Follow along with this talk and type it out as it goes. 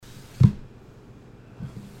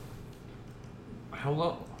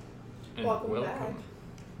Hello. And welcome back.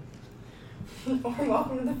 Or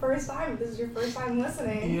welcome to the first time. If this is your first time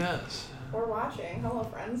listening. Yes. Or watching. Hello,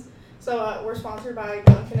 friends. So, we're sponsored by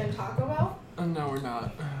Dunkin' and Taco Bell. No, we're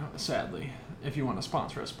not. Sadly. If you want to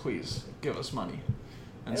sponsor us, please give us money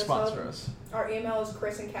and Yes, sponsor us. Our email is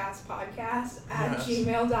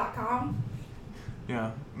chrisandcastpodcast@gmail.com.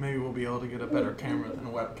 Yeah, maybe we'll be able to get a better camera than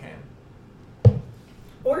a webcam.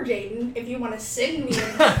 Or Jaden, if you want to send me a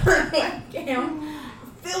webcam,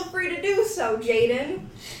 feel free to do so, Jaden.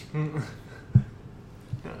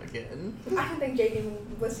 Again. I don't think Jaden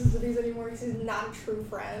listens to these anymore because he's not a true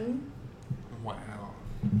friend. Wow.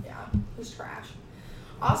 Yeah, he's trash.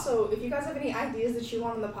 Also, if you guys have any ideas that you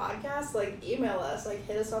want on the podcast, like, email us. Like,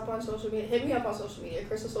 hit us up on social media. Hit me up on social media.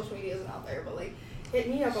 Chris's social media isn't out there, but, like, hit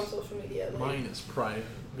me up on social media. Like, Mine is private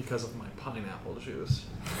because of my pineapple juice.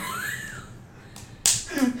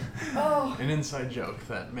 Oh. An inside joke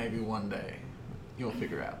that maybe one day you'll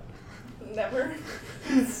figure out. Never.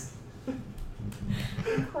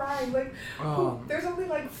 I'm crying. Like, there's only,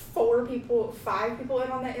 like, 5 people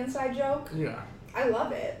in on that inside joke. Yeah. I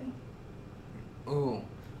love it. Oh,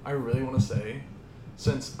 I really want to say,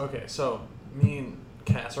 so me and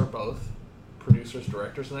Cass are both producers,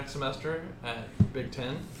 directors next semester at Big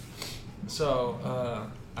Ten. So,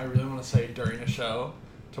 I really want to say during a show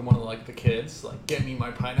to one of, like, the kids, like, get me my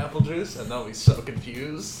pineapple juice, and they'll be so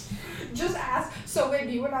confused. Just ask. So, when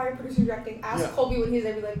you and I are producing directing, ask Colby when he's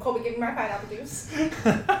there, be like, Colby, give me my pineapple juice.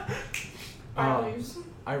 Pineapple juice.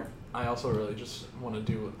 I also really just want to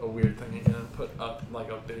do a weird thing again and put up, like,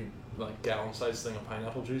 a big, like, gallon-sized thing of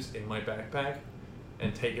pineapple juice in my backpack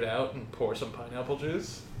and take it out and pour some pineapple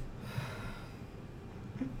juice.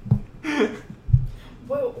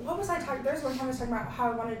 Well, what was I talking? There's one time I was talking about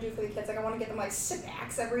how I want to do for the kids. Like, I want to get them, like,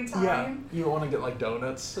 snacks every time. Yeah, you want to get, like,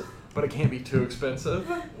 donuts, but it can't be too expensive.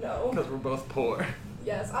 No. Because we're both poor.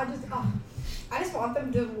 Yes, I just want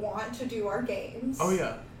them to want to do our games. Oh,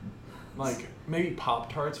 yeah. Like, maybe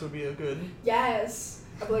Pop-Tarts would be a good... Yes.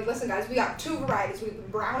 I'd be like, listen, guys, we got 2 varieties. We have the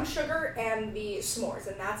brown sugar and the s'mores,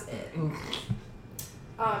 and that's it.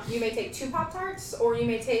 You may take 2 Pop-Tarts, or you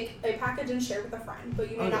may take a package and share with a friend,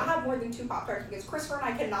 but you may not have more than 2 Pop-Tarts because Christopher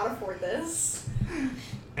and I cannot afford this.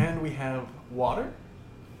 And we have water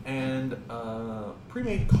and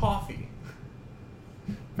pre-made coffee.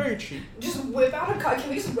 Very cheap. Just whip out can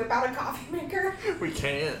we just whip out a coffee maker? We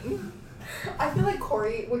can. I feel like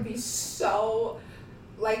Corey would be so,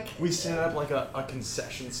 like... We set up, like, a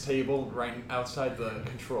concessions table right outside the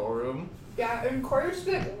control room. Yeah, and Corey would just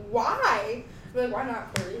be like, why? I'd be like, why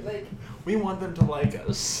not, Corey? Like... We want them to like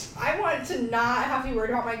us. I want to not have to be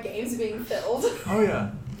worried about my games being filled. Oh,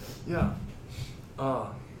 yeah. Yeah.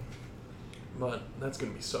 But that's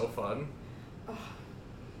gonna be so fun.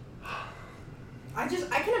 I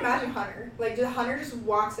can imagine Hunter. Like, Hunter just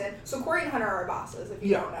walks in. So Corey and Hunter are our bosses, if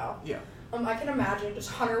you don't know. Yeah. I can imagine just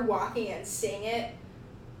Hunter walking in, seeing it,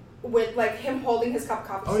 with, like, him holding his cup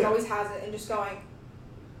of coffee, he always has it, and just going,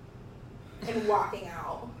 and walking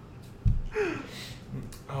out.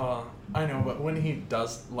 I know, but when he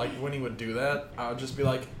does, like, when he would do that, I would just be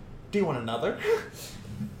like, do you want another?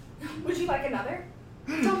 Would you like another?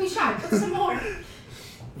 Don't be shy, put some more.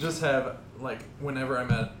 Just have, like, whenever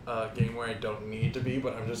I'm at a game where I don't need to be,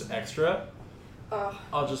 but I'm just extra,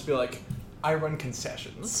 I'll just be like, I run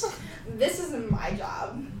concessions. This isn't my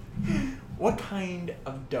job. What kind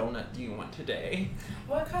of donut do you want today?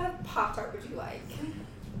 What kind of Pop-Tart would you like?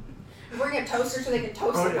 Bring a toaster so they can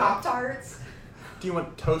toast the Pop-Tarts. Do you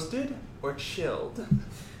want toasted or chilled?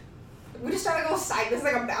 We just start to go side. This is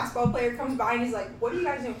like a basketball player comes by and he's like, what are you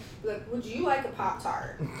guys doing? We're like, would you like a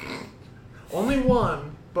Pop-Tart? Only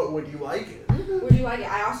one, but would you like it? Would you like it?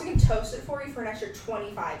 I also can toast it for you for an extra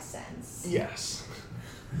 25 cents. Yes.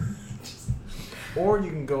 Or you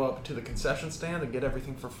can go up to the concession stand and get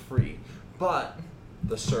everything for free. But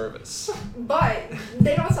the service. But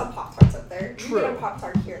they don't sell Pop-Tarts up there. True. You get a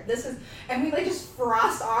Pop-Tart here. And we, like, just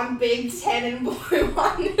frost on Big Ten and Blue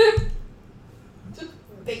on just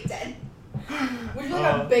Big Ten. Would you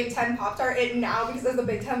like a Big Ten Pop-Tart? It now, because there's the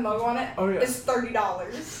Big Ten logo on it, is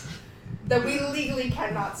 $30. That we legally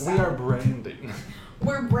cannot sell. We are branding.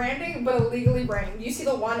 We're branding, but illegally branding. You see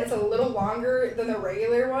the one, it's a little longer than the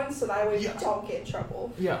regular one, so that way we don't get in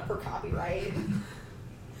trouble for copyright.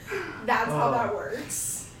 That's how that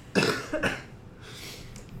works.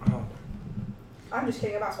 I'm just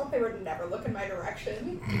kidding. A basketball player would never look in my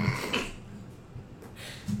direction.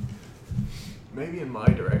 Maybe in my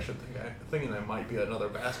direction, thinking I might be another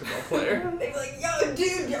basketball player. They'd be like, yo,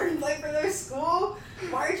 dude, you already play for their school?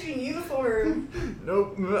 Why aren't you in uniform?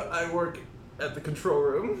 Nope, I work at the control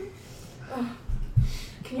room.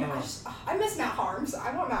 Can you? I miss Matt Harms.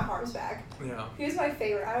 I want Matt Harms back. Yeah. He was my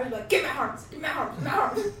favorite. I was like, get Matt Harms, get Matt Harms, Matt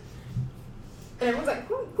Harms. And everyone's like,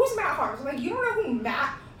 who's Matt Harms? I'm like, you don't know who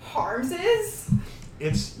Matt Harms is?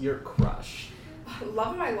 It's your crush.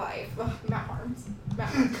 Love of my life. Ugh, Matt Harms. Matt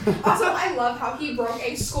Harms. Also, I love how he broke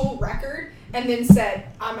a school record and then said,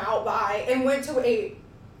 I'm out, bye, and went to a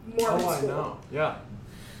Mormon school. I know. Yeah.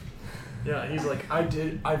 Yeah, he's like,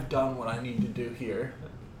 I've done what I need to do here.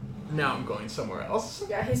 Now I'm going somewhere else.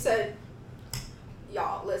 Yeah, he said,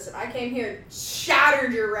 y'all, listen, I came here,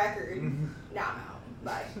 shattered your record. Now I'm out.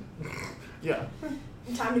 Bye. Yeah.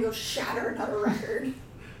 Time to go shatter another record.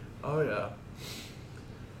 Oh, yeah.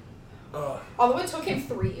 Although it took him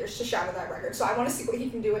 3 years to shatter that record, so I want to see what he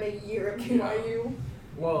can do in a year of BYU. Yeah.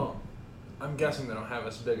 Well, I'm guessing they don't have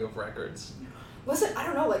as big of records. Listen, I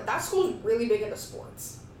don't know, like, that school's really big into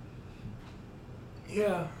sports.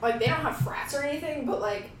 Yeah. Like, they don't have frats or anything, but,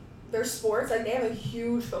 like, their sports, like, they have a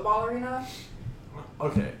huge football arena.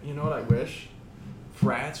 Okay, you know what I wish?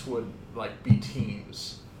 Frats would, like, be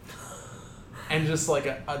teams. And just,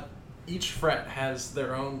 like, each frat has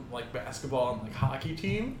their own, like, basketball and, like, hockey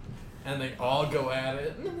team. And they all go at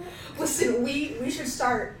it. Listen, we should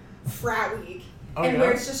start frat week. Oh, and yeah?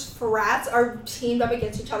 where it's just frats are teamed up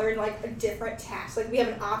against each other in, like, a different task. Like, we have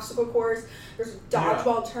an obstacle course, there's a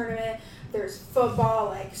dodgeball tournament, there's football,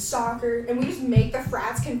 like, soccer, and we just make the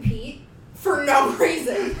frats compete for no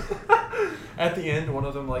reason. At the end, one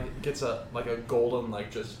of them, like, gets a golden,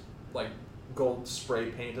 like, just, like, gold spray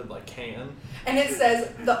painted, like, can. And it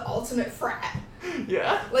says, the ultimate frat.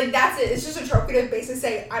 Yeah. Like, that's it. It's just a trophy to basically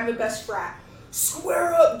say, I'm the best frat.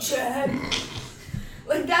 Square up, Chad.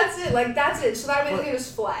 Like, that's it. Like, that's it. So that way they can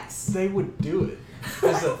just flex. They would do it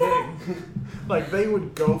as a thing. Like, they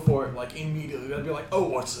would go for it, like, immediately. They'd be like, oh,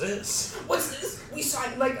 what's this? What's this? We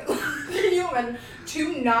signed, like, can you imagine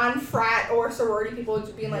 2 non-frat or sorority people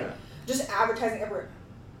just being like, just advertising every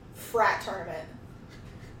frat tournament.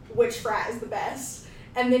 Which frat is the best?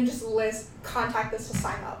 And then just contact us to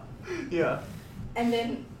sign up. Yeah. And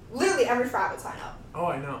then literally every frat would sign up. Oh,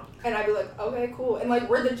 I know. And I'd be like, okay, cool. And, like,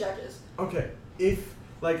 we're the judges. Okay, if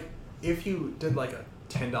you did, like, a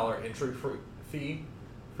 $10 entry fee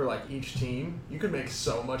for, like, each team, you could make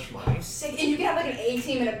so much money. Sick. And you can have, like, an A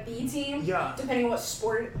team and a B team. Yeah. Depending on what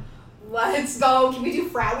sport. Let's go. Can we do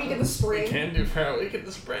frat week in the spring? We can do frat week in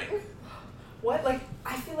the spring. What? Like,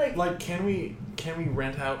 I feel like... Like, can we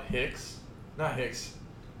rent out Hicks? Not Hicks.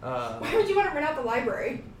 Why would you want to rent out the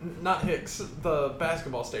library? Not Hicks, the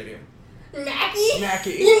basketball stadium. Mackey?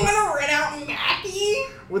 You want to rent out Mackey?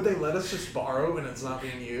 Would they let us just borrow when it's not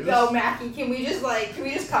being used? Yo, Mackey, can we just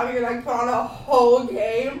come here and, like, put on a whole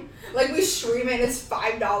game? Like, we stream it and it's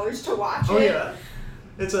 $5 to watch it. Oh, yeah.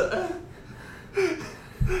 It's a...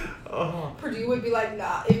 Purdue would be like,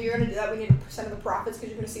 nah, if you're going to do that, we need a % of the profits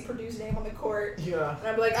because you're going to see Purdue's name on the court. Yeah. And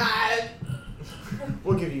I'd be like,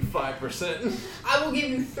 we'll give you 5%. I will give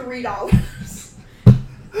you $3.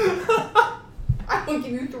 I will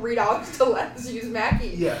give you $3 to let us use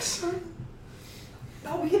Mackey. Yes.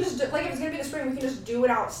 No, we can just do, like, if it's going to be in the spring, we can just do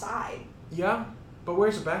it outside. Yeah, but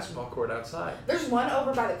where's the basketball court outside? There's one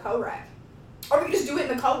over by the co-rec. Or we can just do it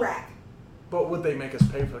in the co-rec. But would they make us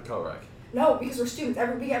pay for the co-rec? No, because we're students.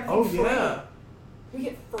 We get everything free. Yeah. We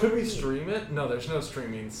get free. Could we stream it? No, there's no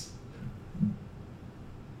streamings.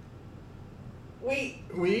 We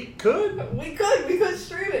could. We could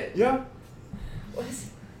stream it. Yeah. What is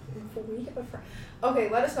it? Okay,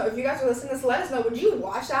 let us know. If you guys are listening to this, let us know. Would you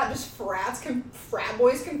watch that? Just frat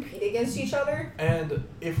boys compete against each other? And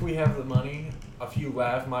if we have the money, a few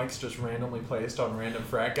lav mics just randomly placed on random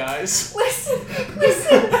frat guys. Listen.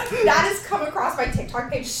 That has come across my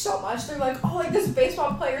TikTok page so much. They're like, oh, like, this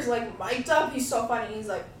baseball player's, like, mic'd up. He's so funny. He's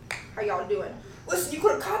like, how y'all doing? Listen, you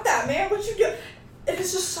could have caught that, man. What you do? It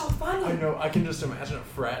is just so funny. I know. I can just imagine a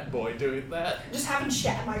frat boy doing that. Just having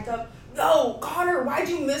Shaq mic'd up. No, Connor, why'd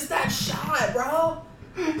you miss that shot, bro?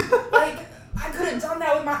 Like, I could have done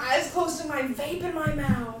that with my eyes closed and my vape in my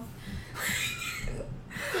mouth.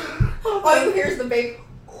 All you hear is the vape.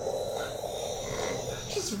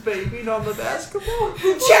 Just vaping on the basketball.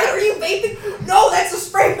 Chad, are you vaping? No, that's a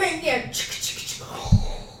spray paint can.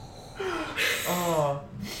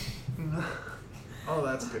 Oh,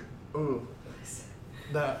 that's good. Ooh.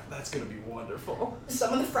 That's gonna be wonderful.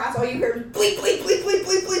 Some of the frats, all you hear is bleep, bleep, bleep, bleep,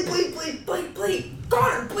 bleep, bleep, bleep, bleep, bleep, bleep,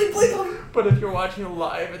 Connor, bleep, bleep, bleep. But if you're watching it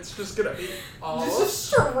live, it's just gonna be all... Just a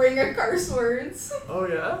string of curse words. Oh,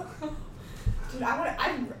 yeah? Dude,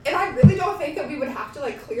 I really don't think that we would have to,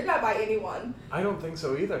 like, clear that by anyone. I don't think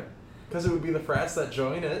so either. Because it would be the frats that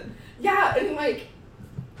join it. Yeah, and, like...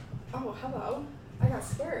 Oh, hello. I got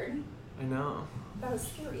scared. I know. That was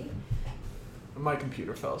scary. My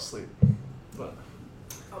computer fell asleep. But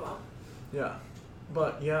Oh well. yeah.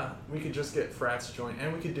 But yeah, we could just get frats to join,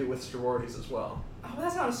 and we could do it with sororities as well. Oh,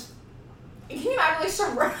 that sounds. Can you imagine like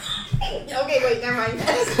sorority? Okay, wait, never mind.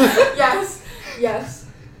 Yes. Yes.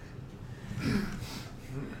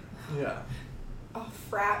 Yeah. Oh,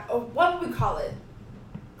 frat. Oh, what would we call it?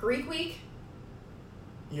 Greek week?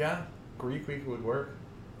 Yeah. Greek week would work.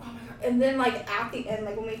 Oh my god. And then like at the end,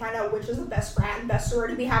 like when we find out which is the best frat and best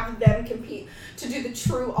sorority, we have them compete to do the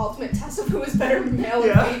true ultimate test of who is better male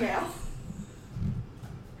Yeah. and female.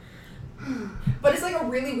 But it's like a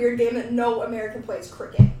really weird game that no American plays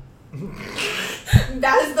cricket.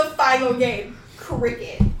 That is the final game.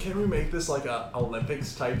 Cricket. Can we make this like a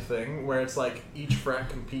Olympics type thing where it's like each frat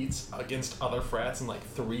competes against other frats in like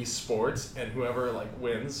 3 sports, and whoever like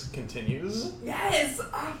wins continues? Yes.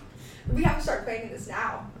 We have to start playing this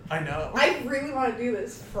now. I know. I really want to do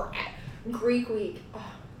this for Greek week. Oh,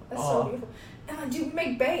 that's so Oh. beautiful. And like, dude, we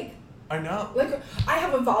make bank. I know. Like, I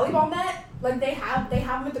have a volleyball net. Like they have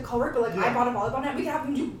them at the co-work, but like I Yeah. bought a volleyball net. We can have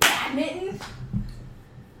them do badminton.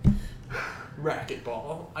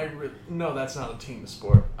 Racquetball. No, that's not a team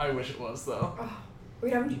sport. I wish it was though. Oh, we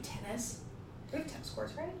could have them do tennis. We have tennis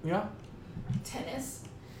courts, right? Yeah. Tennis.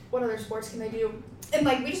 What other sports can they do? And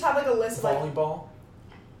like we just have like a list of like. Volleyball.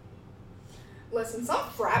 Listen, some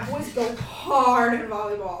frat boys go hard in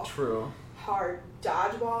volleyball. True. Hard.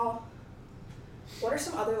 Dodgeball. What are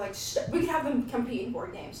some other like we could have them compete in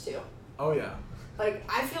board games too. Oh yeah. Like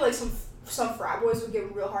I feel like some frat boys would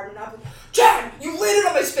get real hard enough. Like, Chad, you landed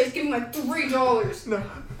on my face. Give me like $3. No.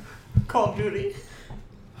 Call of Duty.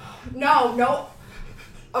 No.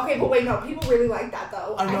 Okay, but wait, no. People really like that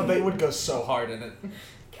though. I know they would go so hard in it.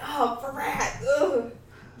 Oh, frat. Ugh.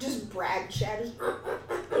 Just brag, Chad. Just.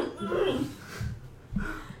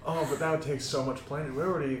 Oh, but that would take so much planning.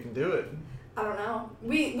 Where would you even do it? I don't know.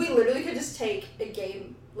 We literally could just take a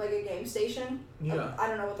game, like a game station. Yeah. I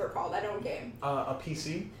don't know what they're called. I know a game. A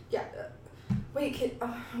PC? Yeah. Wait,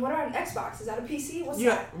 what about an Xbox? Is that a PC? What's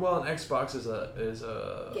Yeah. that? Well, an Xbox is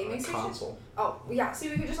a Gaming station? console. Oh, yeah. See,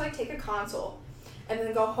 we could just like take a console and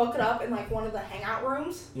then go hook it up in like one of the hangout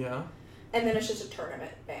rooms, Yeah. and then it's just a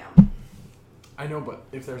tournament. Bam. I know, but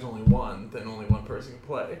if there's only one, then only one person can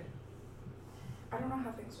play. I don't know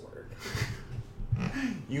how things work.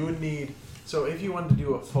 You would need. So if you wanted to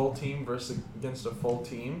do a full team against a full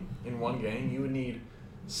team in one game, you would need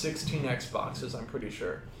 16 Xboxes. I'm pretty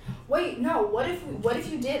sure. Wait, no. What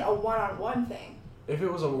if you did a one-on-one thing? If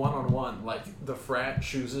it was a one-on-one, like the frat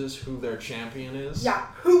chooses who their champion is. Yeah.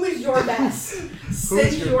 Who is your best? Who Send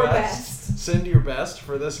is your best. Send your best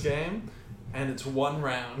for this game, and it's 1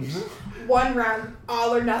 round. 1 round,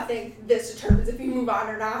 all or nothing. This determines if you move on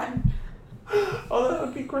or not. Oh, that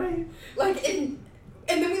would be great. Like and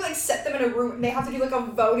then we like set them in a room and they have to do like a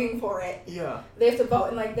voting for it. Yeah. They have to vote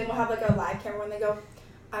and like then we'll have like a live camera when they go,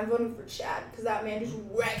 I'm voting for Chad because that man just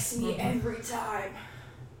wrecks me every time.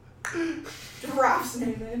 Drops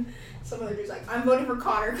name in. Some other dude's like, I'm voting for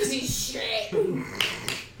Connor because he's shit.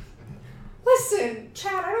 Listen,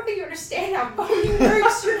 Chad, I don't think you understand how voting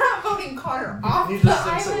works. You're not voting Connor off He the just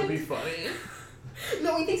thinks island. it would be funny.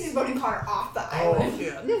 No, he thinks he's voting Connor off the Oh, island.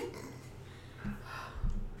 yeah.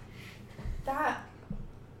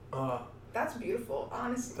 That's beautiful,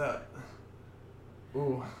 honestly.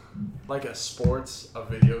 Ooh, like a sports, a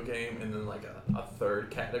video game, and then like a third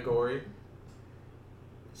category.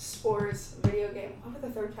 Sports, video game. What would the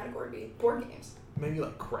third category be? Board games. Maybe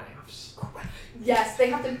like crafts. Yes, they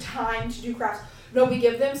have the time to do crafts. No, we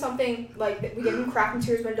give them something, like, we give them craft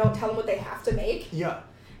materials, but don't tell them what they have to make. Yeah.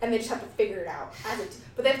 And they just have to figure it out.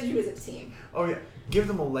 But they have to do it as a team. Oh yeah. Give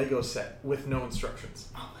them a Lego set with no instructions.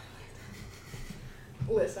 Oh my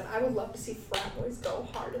God. Listen, I would love to see frat boys go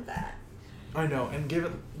hard at that. I know, and give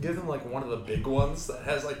them like one of the big ones that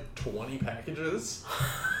has like 20 packages,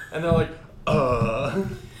 and they're like,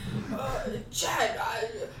 Chad,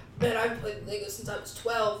 I've played Lego since I was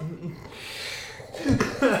 12.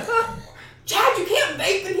 Chad, you can't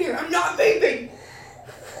vape in here. I'm not vaping.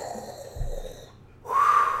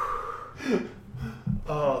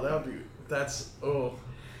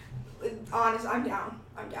 Honest, I'm down.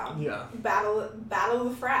 Yeah. Battle of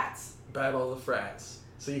the frats. Battle of the frats.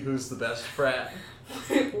 See who's the best frat.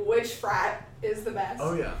 Which frat is the best?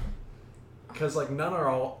 Oh yeah. Because like none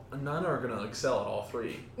are gonna excel at all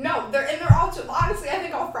 3. No, they're all honestly, I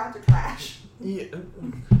think all frats are trash. Yeah,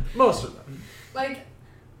 most of them. Like,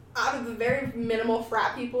 out of the very minimal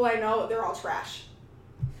frat people I know, they're all trash.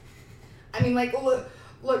 I mean, like, look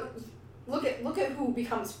at who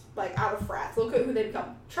becomes like out of frats. Look at who they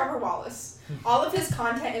become. Trevor Wallace. All of his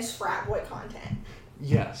content is frat boy content.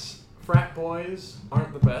 Yes, frat boys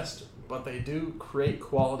aren't the best, but they do create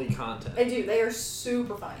quality content. They do. They are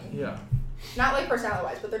super funny. Yeah. Not like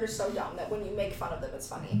personality-wise, but they're just so dumb that when you make fun of them, it's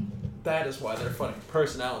funny. That is why they're funny,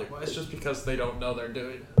 personality-wise, just because they don't know they're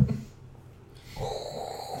doing it.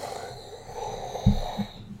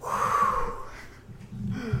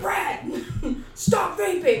 Brad, stop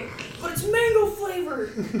vaping, but it's mango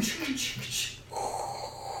flavored.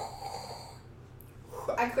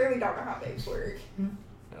 I clearly don't know how vapes work.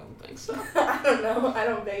 I don't think so. I don't know. I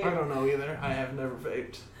don't vape. I don't know either. I have never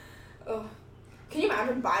vaped. Oh. Can you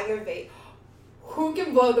imagine buying a vape? Who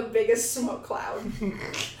can blow the biggest smoke cloud?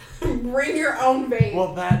 Bring your own vape.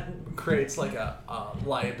 Well, that creates like a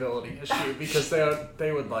liability issue because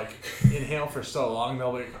they would like inhale for so long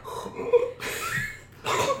they'll be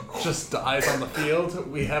just dies on the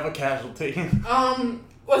field. We have a casualty.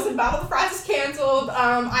 Was it Battle of the Frats is canceled?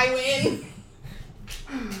 I win.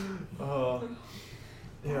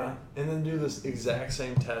 Yeah, and then do this exact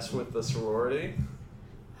same test with the sorority.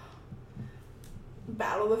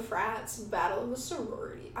 Battle of the Frats, Battle of the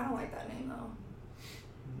Sorority. I don't like that name though.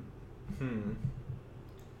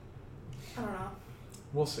 I don't know.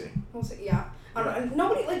 We'll see. We'll see. Yeah. I don't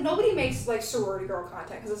know. Nobody makes like sorority girl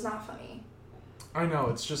content because it's not funny. I know,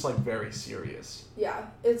 it's just like very serious. Yeah,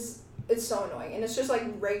 it's so annoying, and it's just like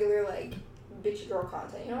regular like bitchy girl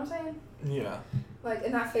content. You know what I'm saying? Yeah. Like,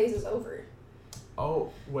 and that phase is over.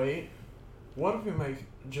 Oh wait, what if we make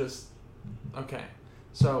just okay?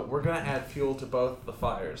 So we're gonna add fuel to both the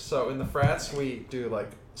fires. So in the frats we do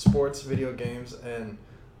like sports, video games, and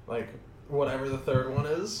like whatever the third one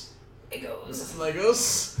is.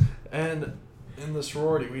 Legos. And in the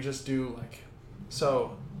sorority we just do like,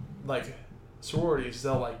 so like sororities,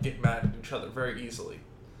 they'll like get mad at each other very easily.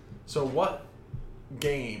 So what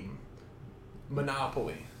game,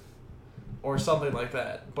 Monopoly, or something like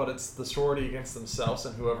that, but it's the sorority against themselves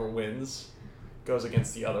and whoever wins goes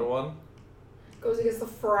against the other one. Goes against the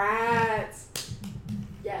frats.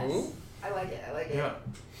 Yes. Ooh. I like it. Yeah.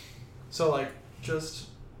 So like just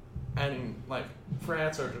adding like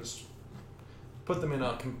frats are just put them in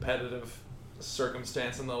a competitive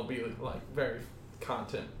circumstance and they'll be like very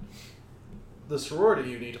content. The sorority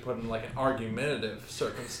you need to put in like an argumentative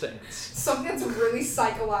circumstance. Something that's really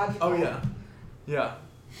psychological. Oh yeah. Yeah.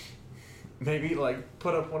 Maybe like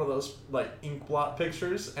put up one of those like ink blot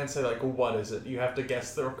pictures and say like, what is it? You have to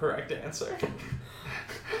guess the correct answer.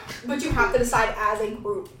 But you have to decide as a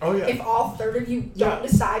group. Oh yeah. If all third of you don't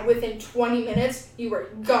decide within 20 minutes, you are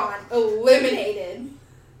gone, eliminated.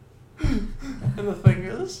 And the thing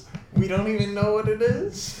is, we don't even know what it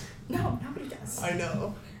is. No, nobody does. I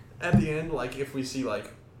know. At the end, like if we see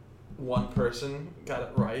like one person got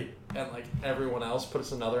it right and like everyone else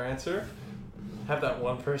puts another answer, have that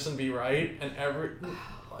one person be right and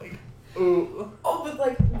like ooh. Oh, but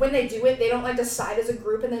like when they do it, they don't like decide as a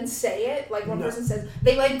group and then say it. Like one person says,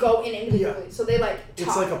 they like go in individually. Yeah. So they like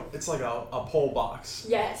talk. It's like a poll box.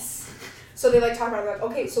 Yes. So they like talk about it, like,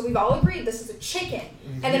 okay, so we've all agreed this is a chicken.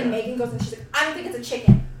 And then Megan goes and she's like, I don't think it's a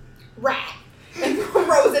chicken. Rat. And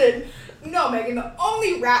throws it in. No, Megan, the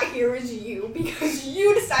only rat here is you because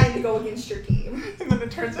you decided to go against your team. And then it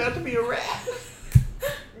turns out to be a rat.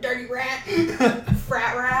 Dirty rat.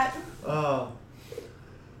 Frat rat. Oh,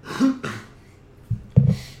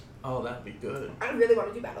 that'd be good. I really want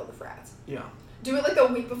to do Battle of the Frats. Yeah. Do it like a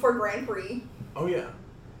week before Grand Prix. Oh, yeah.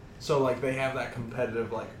 So, like, they have that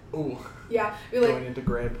competitive, like, ooh. Yeah. Be like, going into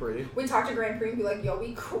Grand Prix. We talk to Grand Prix and be like, yo,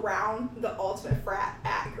 we crown the ultimate frat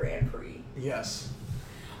at Grand Prix. Yes.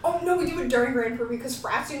 Oh, no, we do it during Grand Prix because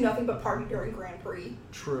frats do nothing but party during Grand Prix.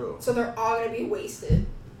 True. So they're all going to be wasted.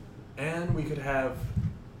 And we could have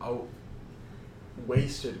a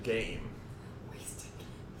wasted game.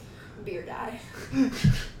 Beer die.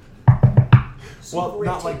 Well,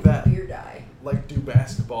 not like that. Beer die. Like do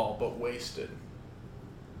basketball, but wasted.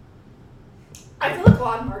 I feel like a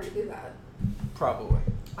lot of them already do that. Probably.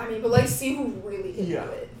 I mean, but like see who really can do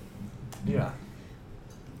it. Yeah.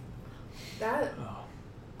 That.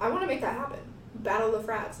 I want to make that happen. Battle of the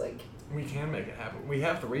Frats, like. We can make it happen. We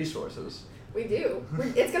have the resources. We do.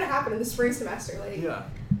 It's gonna happen in the spring semester, like. Yeah.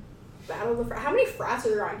 Battle of the Frats. How many frats are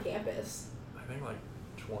there on campus? I think like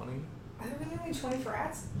 20. Are there really only 20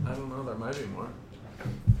 frats? I don't know. There might be more.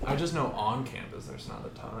 I just know on campus there's not a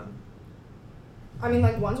ton. I mean,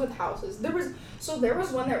 like ones with houses. There was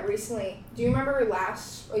one that recently. Do you remember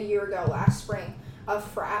a year ago, last spring, a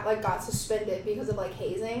frat like got suspended because of like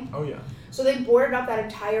hazing? Oh yeah. So they boarded up that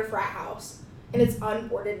entire frat house, and it's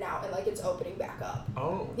unboarded now, and like it's opening back up.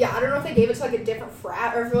 Oh. Yeah, I don't know if they gave it to like a different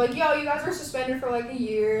frat or if they're like, yo, you guys are suspended for like a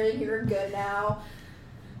year and you're good now,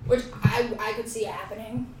 which I could see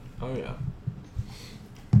happening. Oh yeah.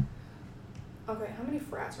 Okay, how many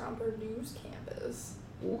frats are on Purdue's campus?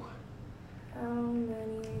 Ooh. How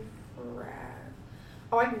many frats?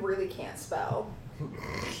 Oh, I really can't spell.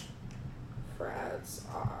 Frats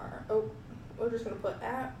are... Oh, we're just going to put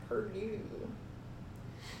at Purdue.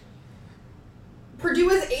 Purdue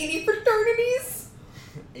has 80 fraternities?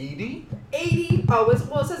 80? 80. Oh,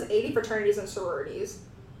 it says 80 fraternities and sororities.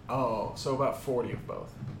 Oh, so about 40 of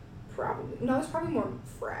both. Probably. No, there's probably more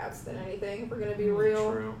frats than anything, if we're going to be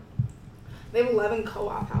real. True. They have 11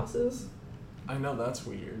 co-op houses. I know, that's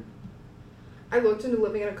weird. I looked into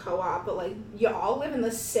living in a co-op, but, like, you all live in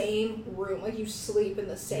the same room. Like, you sleep in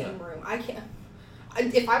the same room. I can't.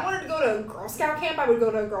 If I wanted to go to a Girl Scout camp, I would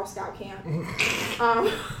go to a Girl Scout camp.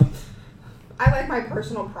 I like my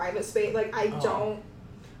personal private space. Like, I don't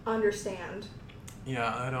understand.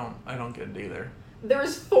 Yeah, I don't get it either.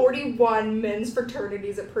 There's 41 men's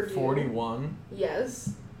fraternities at Purdue. 41?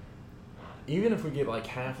 Yes. Even if we get, like,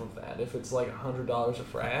 half of that, if it's, like, $100 a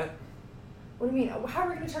frat. What do you mean? How are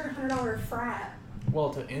we going to charge $100 a frat?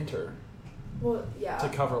 Well, to enter. Well, yeah. To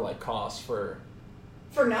cover, like, costs for...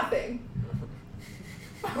 For nothing.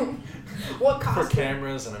 What cost? For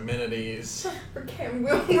cameras and amenities. For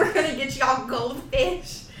cameras. We're going to get y'all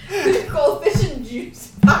goldfish. Goldfish and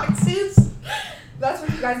juice boxes. That's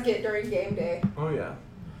what you guys get during game day. Oh, yeah.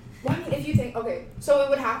 Well, I mean, if you think... Okay, so it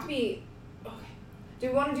would have to be... Okay. Do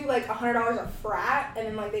we want to do, like, $100 a frat, and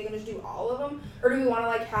then, like, they can just do all of them? Or do we want to,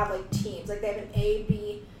 like, have, like, teams? Like, they have an A,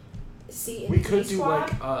 B, C, and D We could do, squad?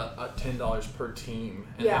 like, a $10 per team,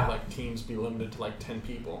 and have, like, teams be limited to, like, 10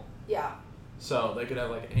 people. Yeah. So they could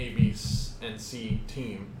have, like, an A, B, and C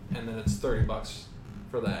team, and then it's $30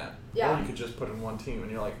 for that. Yeah. Or you could just put in one team,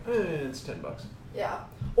 and you're like, it's $10. Yeah.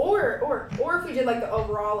 Or if we did, like, the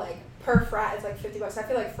overall, like, per frat, it's, like, $50. I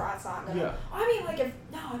feel like frat's not gonna... Yeah. I mean, like, if...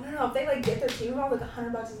 No. If they, like, get their team involved, like,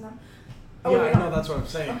 $100 is not... Oh, Yeah, I know, that's what I'm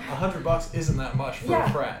saying. $100 isn't that much for a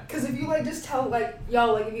frat. Because if you, like, just tell, like,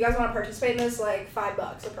 yo, like, if you guys want to participate in this, like,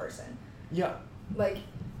 $5 a person. Yeah. Like...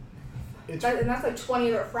 and that's, like,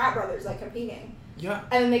 20 other frat brothers, like, competing. Yeah.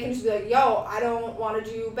 And then they can just be like, yo, I don't want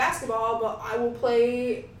to do basketball, but I will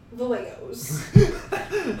play the Legos.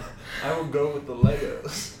 I will go with the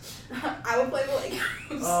Legos. I will play the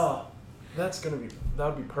Legos. Oh, that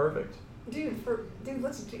would be perfect. Dude,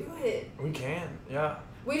 let's do it. We can, yeah.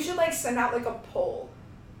 We should, like, send out, like, a poll.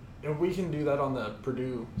 And we can do that on the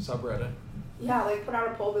Purdue subreddit. Yeah, like, put out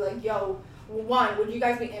a poll, be like, yo, one, would you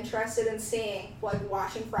guys be interested in seeing, like,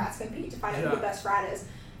 watching frats compete to find out who the best frat is?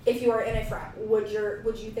 If you are in a frat, would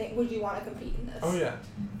you want to compete in this? Oh, yeah.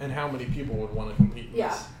 And how many people would want to compete in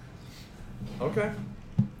this? Okay.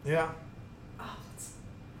 Yeah. Oh,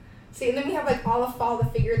 see, and then we have, like, all of fall to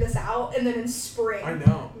figure this out, and then in spring, I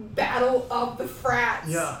know. Battle of the Frats.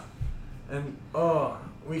 Yeah. And,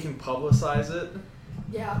 we can publicize it.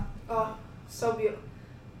 Yeah. Oh, so beautiful.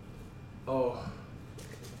 Oh.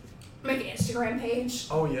 Make an Instagram page.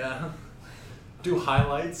 Oh, yeah. Do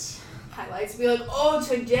highlights. Be like, oh,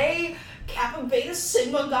 today Kappa Beta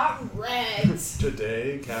Sigma got wrecked.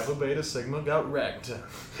 Today, Kappa Beta Sigma got wrecked.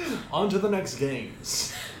 On to the next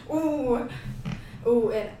games. Ooh,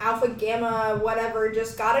 and Alpha Gamma whatever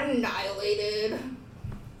just got annihilated.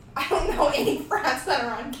 I don't know any frats that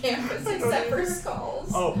are on campus except for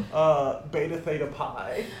Skulls. Oh, Beta Theta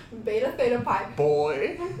Pi. Beta Theta Pi.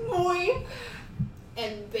 Boy.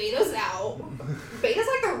 And Beta's out. Beta's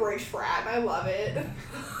like the rich frat, and I love it.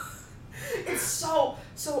 It's so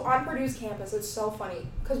on Purdue's campus, it's so funny,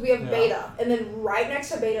 because we have Beta, and then right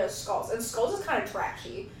next to Beta is Skulls, and Skulls is kind of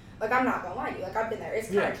trashy. Like, I'm not gonna lie to you, like, I've been there, it's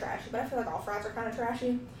kind of trashy, but I feel like all frats are kind of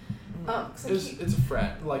trashy. It's a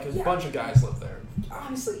frat, like, a bunch of guys live there.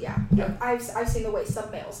 Honestly, yeah. Like, I've seen the way some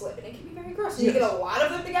males live, and it can be very gross. And you get a lot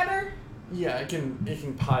of them together. Yeah, it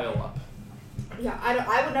can pile up. Yeah,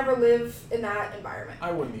 I would never live in that environment.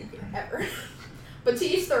 I wouldn't either. Ever. But to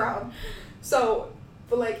each their own. So,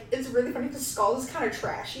 but, like, it's really funny because Skulls is kind of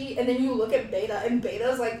trashy, and then you look at Beta, and Beta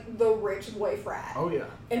is, like, the rich boy frat. Oh, yeah.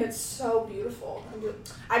 And it's so beautiful.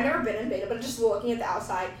 I've never been in Beta, but just looking at the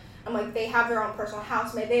outside, I'm like, they have their own personal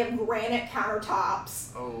house made. They have granite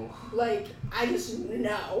countertops. Oh. Like, I just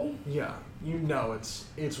know. Yeah, you know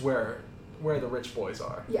it's where the rich boys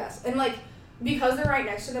are. Yes, and, like, because they're right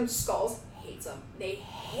next to them, Skulls hates them. They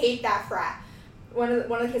hate that frat. One of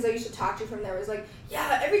the kids I used to talk to from there was like,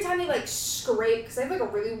 yeah, every time they, like, scrape, because they have, like, a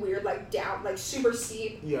really weird, like, down, like, super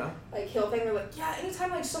steep, like, hill thing, they're like, yeah, anytime,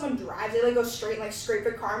 like, someone drives, they, like, go straight and, like, scrape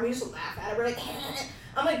their car, and we just laugh at it. We're like,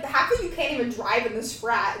 I'm like, half of you can't even drive in this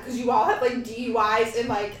frat, because you all have, like, DUIs and,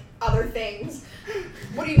 like, other things.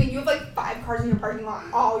 What do you mean? You have, like, 5 cars in your parking lot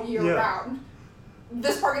all year round.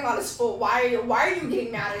 This parking lot is full. Why are you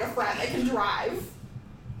getting mad at a frat that can drive?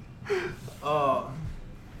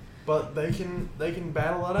 But they can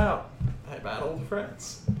battle it out. Hey, battle the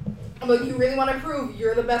frats. But you really want to prove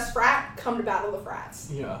you're the best frat? Come to Battle of the Frats.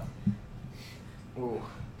 Yeah. Ooh.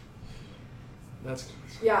 That's.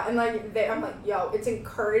 Yeah, and like I'm like, yo, it's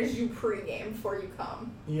encouraged you pregame before you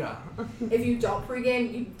come. Yeah. If you don't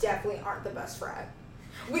pregame, you definitely aren't the best frat.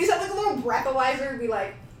 We just have like a little breathalyzer. Be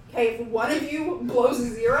like, hey, if one of you blows a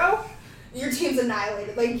 0, your team's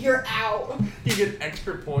annihilated. Like you're out. You get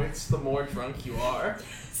extra points the more drunk you are.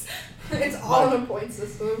 It's all in a point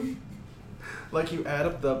system. Like you add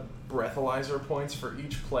up the breathalyzer points for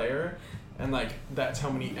each player, and like that's how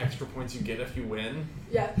many extra points you get if you win.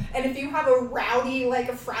 Yeah, and if you have a rowdy, like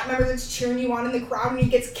a frat member that's cheering you on in the crowd and he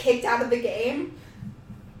gets kicked out of the game,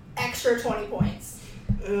 extra 20 points.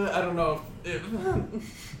 I don't know if...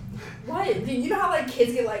 What? Dude, you know how like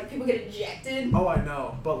kids get like, people get ejected? Oh, I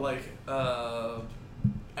know, but like,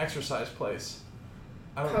 exercise place.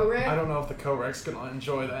 Co-rec? I don't know if the co-rec's gonna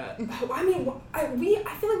enjoy that. I mean, I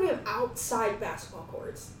feel like we have outside basketball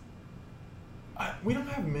courts. We don't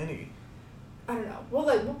have many. I don't know. Well,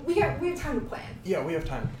 like we have time to plan. Yeah, we have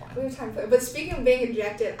time to plan. We have time to plan. But speaking of being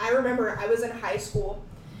ejected, I remember I was in high school.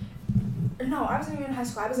 No, I wasn't even in high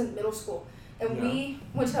school. I was in middle school, and we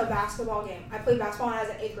went to a basketball game. I played basketball when I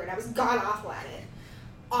was in 8th grade. I was god awful at it.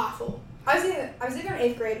 Awful. I was either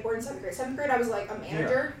in 8th grade or in 7th grade. 7th grade, I was like a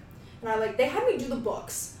manager, and they had me do the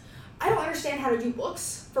books. I don't understand how to do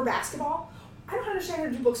books for basketball. I don't understand how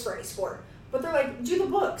to do books for any sport. But they're like, do the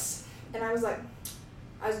books, and I was like.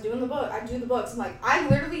 I was doing the book. I do the books. I'm like, I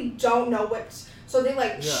literally don't know what. So they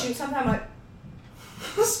like shoot something. I'm like,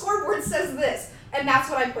 the scoreboard says this, and that's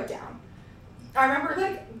what I put down. I remember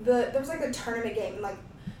like there was like a tournament game, and like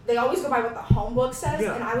they always go by what the home book says,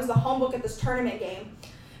 and I was the home book at this tournament game,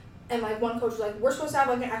 and like one coach was like, we're supposed to have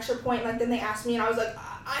like an extra point. Like then they asked me, and I was like,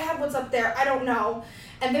 I have what's up there. I don't know.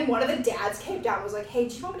 And then one of the dads came down and was like, hey,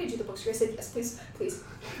 do you want me to do the books? I said, yes, please.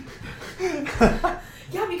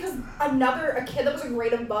 Yeah, because a kid that was a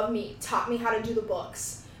grade above me taught me how to do the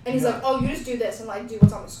books. And he's like, oh, you just do this and like do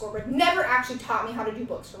what's on the scoreboard. Never actually taught me how to do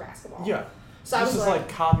books for basketball. Yeah. So I was like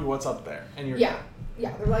copy what's up there and you're Yeah.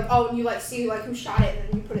 They're like, oh, and you like see like who shot it and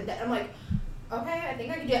then you put it there. I'm like, okay, I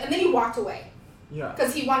think I can do it. And then he walked away. Yeah.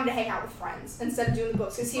 Because he wanted to hang out with friends instead of doing the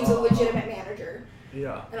books because he was a legitimate manager.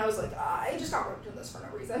 Yeah. And I was like, I just got roped into this for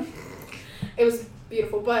no reason. It was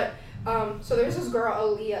beautiful, but so there's this girl,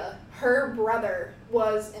 Aaliyah. Her brother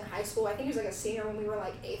was in high school. I think he was like a senior when we were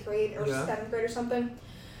like 8th grade or 7th grade or something.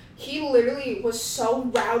 He literally was so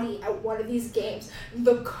rowdy at one of these games.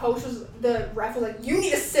 The ref was like, you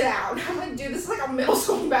need to sit down. I'm like, dude, this is like a middle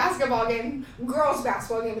school basketball game, girls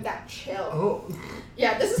basketball game with that chill. Oh.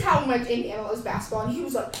 Yeah, this is how much Indiana loves basketball. And he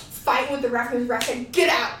was like fighting with the ref, and the ref said, get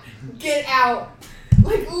out.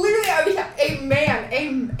 Like literally, a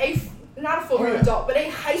man, not a full-grown adult, but a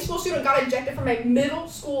high school student got ejected from a middle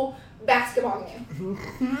school basketball game.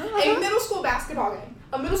 A middle school basketball game.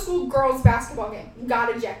 A middle school girls basketball game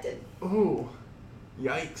got ejected. Ooh.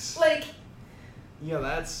 Yikes. Like. Yeah,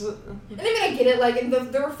 that's. And I mean, I get it. Like, and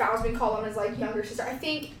there were fouls being called on his like younger sister. I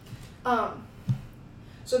think.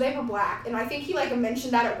 So they were black, and I think he like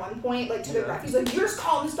mentioned that at one point, like to the ref. He's like, "You're just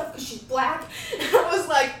calling this stuff because she's black." And I was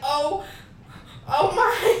like, "Oh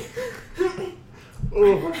my."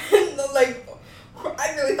 And, like,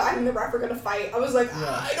 I really thought him and the ref were gonna fight. I was like,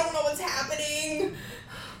 I don't know what's happening.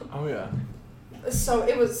 Oh yeah. So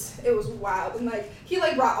it was wild, and like he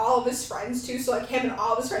like brought all of his friends too. So like him and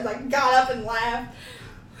all of his friends like got up and laughed.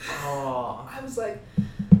 Oh. I was like,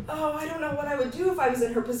 I don't know what I would do if I was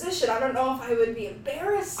in her position. I don't know if I would be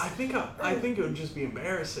embarrassed. I think it would just be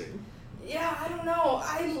embarrassing. Yeah, I don't know.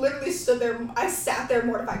 I literally stood there. I sat there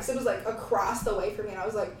mortified because it was like across the way from me, and I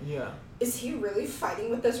was like, is he really fighting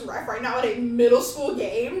with this ref right now at a middle school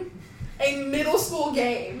game? A middle school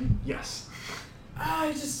game. Yes.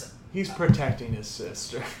 He's protecting his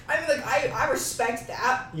sister. I mean, like, I respect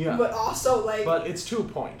that. Yeah. But also, like. But it's to a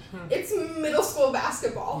point. It's middle school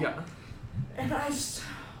basketball. Yeah. And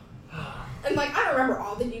and like, I don't remember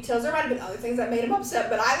all the details. There might have been other things that made him upset,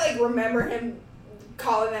 but I like remember him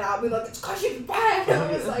calling that out. Be like, it's 'cause she's black. And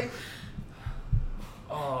I was like.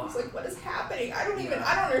 I was like, what is happening? I don't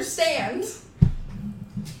understand.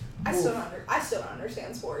 I still don't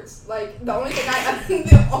understand sports. Like the only thing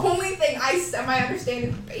I semi understand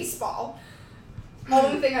is baseball.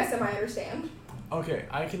 Only thing I semi understand. Okay,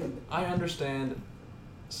 I understand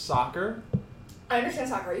soccer. I understand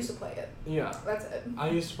soccer. I used to play it. Yeah. That's it. I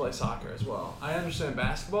used to play soccer as well. I understand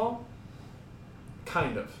basketball.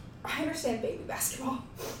 Kind of. I understand baby basketball.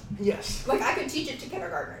 Yes. Like I could teach it to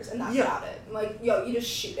kindergartners, and that's about it. Like, yo, you just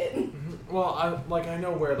shoot it. Well, I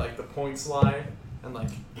know where like the points lie, and like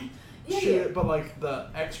Yeah, shit, yeah. but like the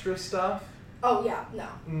extra stuff. Oh yeah, no.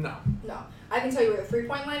 No. I can tell you where the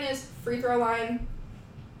 3-point line is, free throw line,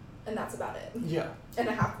 and that's about it. Yeah. And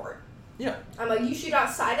a half court. Yeah. I'm like, you shoot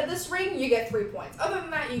outside of this ring, you get 3 points. Other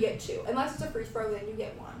than that, you get 2. Unless it's a free throw, then you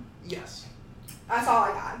get 1. Yes. That's all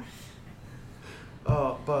I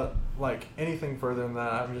got. But like anything further than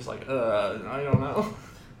that, I'm just like, I don't know.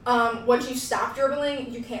 Once you stop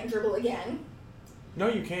dribbling, you can't dribble again. No,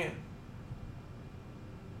 you can't.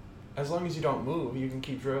 As long as you don't move, you can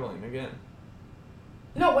keep dribbling again.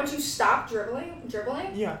 No, once you stop dribbling.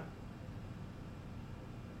 Yeah.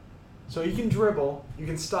 So you can dribble, you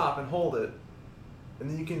can stop and hold it, and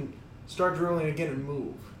then you can start dribbling again and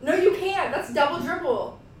move. No, you can't. That's double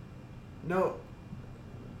dribble. No.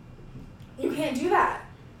 You can't do that.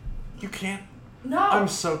 You can't. No. I'm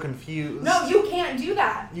so confused. No, you can't do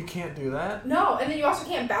that. You can't do that? No, and then you also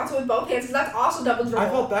can't bounce it with both hands because that's also double dribble. I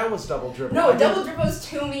thought that was double dribble. No, double dribble has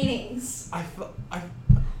 2 meanings.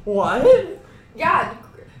 What? Yeah,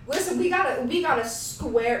 listen, we gotta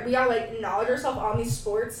square. We gotta like knowledge ourselves on these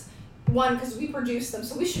sports. 1, because we produce them,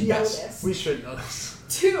 so we should know this. We should know this.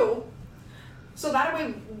 2, so that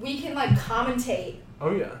way we can like commentate.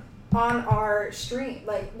 Oh yeah. On our stream,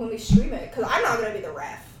 like when we stream it, because I'm not gonna be the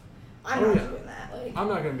ref. I'm not doing that. Like, I'm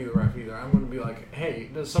not gonna be the ref either. I'm gonna be like, hey,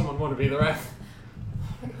 does someone want to be the ref?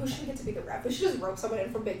 Who should get to be the ref? We should just rope someone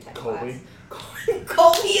in from Big Ten Colby. class.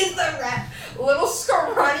 Colby is the ref. Little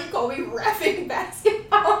scrawny Colby reffing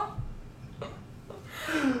basketball.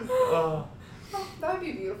 That would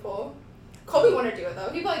be beautiful. Colby wouldn't do it though.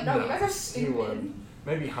 He'd be like, no, you guys are stupid. He would.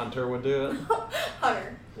 Maybe Hunter would do it.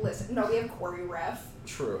 Hunter, listen. No, we have Corey ref.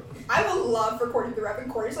 True. I would love for Corey to be ref,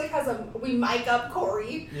 and Corey just like has we mic up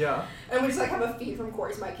Corey. Yeah. And we just like have a feed from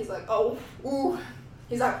Corey's mic. He's like, oh, ooh.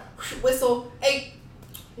 He's like, whistle, hey,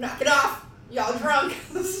 knock it off. Y'all drunk.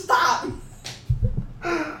 Stop.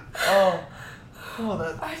 I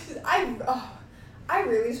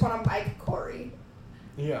really just want to mic Corey.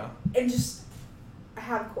 Yeah. And just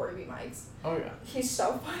have Corey be mics. Oh yeah. He's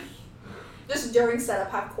so funny. Just during setup,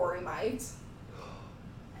 have Corey mics.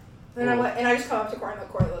 And I'm like, and I just come up to Corey and like,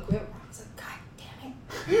 Corey, look, we have a problem. He's like, God damn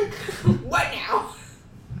it. What now?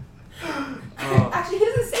 Actually, he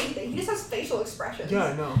doesn't say anything. He just has facial expressions. Yeah,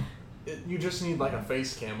 I know. You just need like a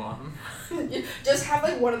face cam on him. Just have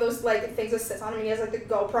like one of those like things that sits on him and he has like the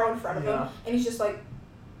GoPro in front of him and he's just like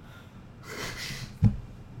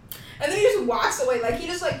and then he just walks away. Like he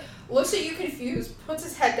just like looks at you confused, puts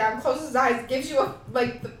his head down, closes his eyes, gives you a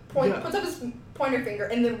like the point, puts up his pointer finger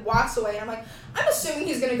and then walks away. And I'm like, I'm assuming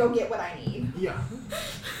he's gonna go get what I need. Yeah.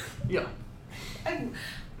 Yeah.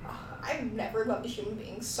 I've never loved a human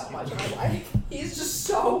being so much in my life. He's just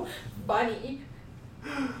so funny.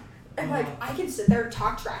 And, like, I can sit there and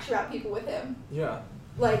talk trash about people with him. Yeah.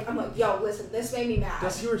 Like, I'm like, yo, listen, this made me mad.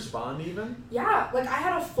 Does he respond even? Yeah. Like, I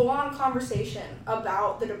had a full-on conversation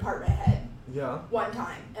about the department head. Yeah. One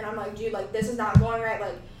time. And I'm like, dude, like, this is not going right.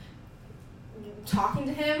 Like, talking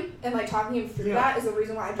to him and, like, talking him through that is the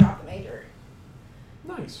reason why I dropped the major.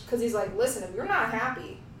 Nice. Because he's like, listen, if you're not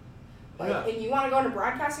happy, like, and you want to go into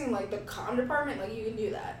broadcasting, like, the comm department, like, you can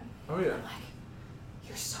do that. Oh, yeah. I'm like,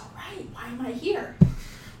 you're so right. Why am I here?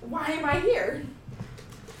 Why am I here?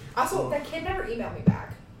 Also, that kid never emailed me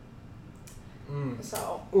back.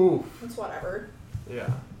 So, it's whatever. Yeah.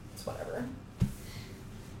 It's whatever.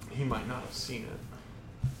 He might not have seen it.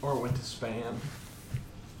 Or went to spam.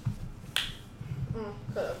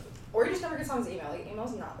 Could've. Or he just never gets on his email. Like,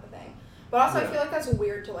 email's not the thing. But also, I feel like that's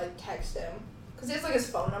weird to, like, text him. Because he has, like, his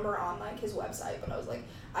phone number on, like, his website. But I was like,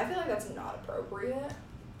 I feel like that's not appropriate.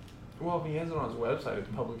 Well, if he has it on his website, it's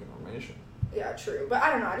public information. Yeah, true. But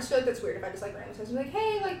I don't know. I just feel like that's weird if I just, like, randomly text him, like,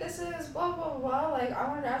 hey, like, this is blah, blah, blah. Like, I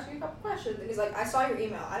wanted to ask you a couple questions. And he's like, I saw your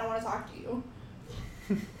email. I don't want to talk to you.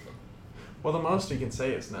 Well, the most he can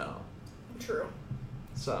say is no. True.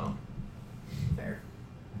 So. Fair.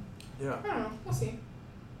 Yeah. I don't know. We'll see.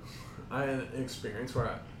 I had an experience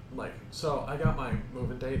where so I got my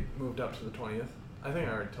move-in date moved up to the 20th. I think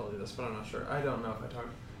I already told you this, but I'm not sure. I don't know if I talked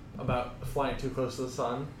about flying too close to the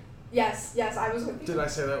sun. Yes, I was with you. Did I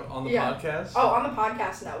say that on the podcast? Oh, on the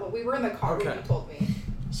podcast, no. But we were in the car when you told me.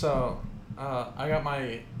 So, I got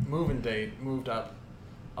my move-in date moved up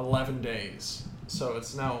 11 days. So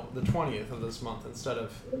it's now the 20th of this month instead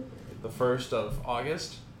of the 1st of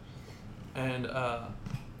August. And I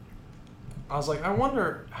was like, I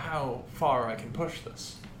wonder how far I can push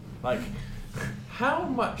this. Like, how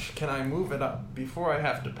much can I move it up before I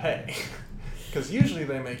have to pay? Because usually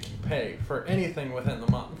they make you pay for anything within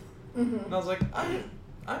the month. Mm-hmm. And I was like,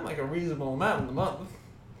 I'm like a reasonable amount in the month.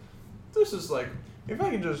 This is like, if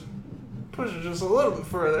I can just push it just a little bit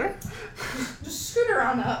further. Just scoot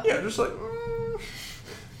around up. Yeah, just like,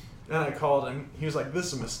 And I called and he was like, this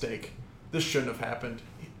is a mistake. This shouldn't have happened.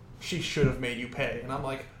 She should have made you pay. And I'm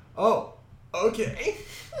like, oh, okay.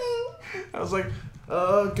 I was like,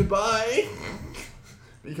 goodbye.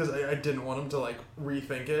 Because I didn't want him to, like,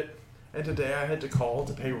 rethink it. And today I had to call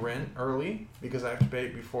to pay rent early because I have to pay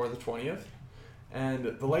it before the 20th. And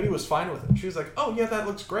the lady was fine with it. She was like, oh, yeah, that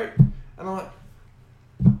looks great. And I'm like...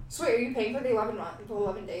 So wait, are you paying for the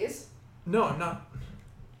 11 days? No, I'm not.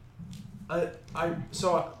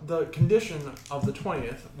 So the condition of the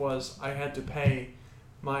 20th was I had to pay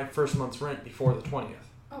my first month's rent before the 20th.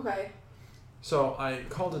 Okay. So I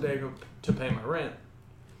called today to pay my rent,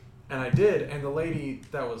 and I did, and the lady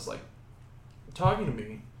that was, like, talking to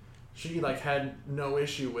me, she, like, had no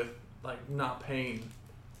issue with, like, not paying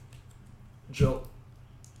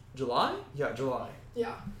July? Yeah, July.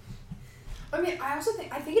 Yeah. I mean, I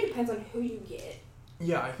think it depends on who you get.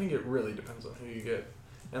 Yeah, I think it really depends on who you get.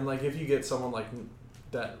 And, like, if you get someone, like,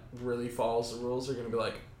 that really follows the rules, they're going to be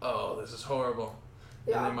like, oh, this is horrible.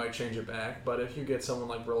 Yeah. And they might change it back. But if you get someone,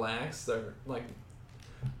 like, relaxed, they're, like...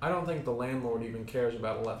 I don't think the landlord even cares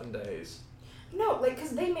about 11 days. No, like,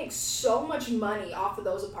 because they make so much money off of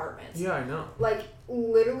those apartments. Yeah, I know. Like,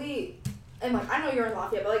 literally... And, like, I know you're in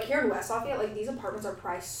Lafayette, but, like, here in West Lafayette, like, these apartments are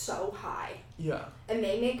priced so high. Yeah. And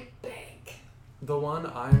they make bank. The one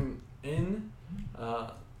I'm in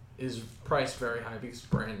is priced very high because it's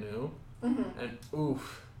brand new. Mm-hmm. And,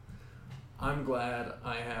 oof, I'm glad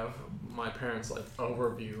I have my parents, like,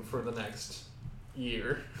 overview for the next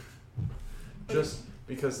year. Just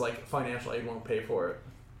because, like, financial aid won't pay for it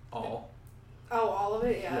all. Oh, all of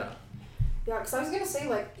it? Yeah. Yeah. Yeah, because I was going to say,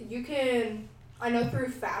 like, you can... I know through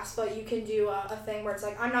FAFSA you can do a thing where it's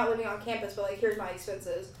like, I'm not living on campus, but, like, here's my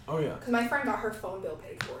expenses. Oh, yeah. Because my friend got her phone bill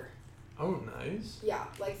paid for. Oh, nice. Yeah,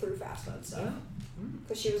 like, through FAFSA and stuff. Yeah.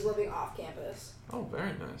 Because she was living off campus. Oh,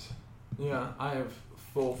 very nice. Yeah, I have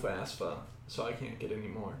full FAFSA, so I can't get any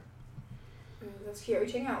more. That's cute. Are you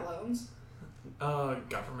taking out loans?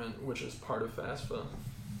 Government, which is part of FAFSA.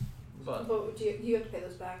 But you have to pay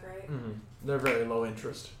those back, right? Mm-hmm. They're very low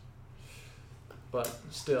interest. But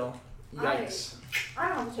still, yikes. I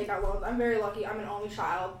don't have to take out loans. I'm very lucky. I'm an only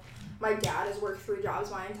child. My dad has worked 3 jobs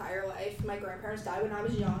my entire life. My grandparents died when I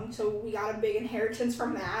was young, so we got a big inheritance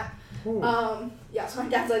from that. Ooh. Yeah, so my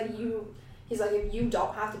dad's like, he's like, if you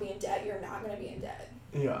don't have to be in debt, you're not going to be in debt.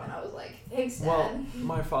 Yeah. And I was like, thanks, Dad. Well,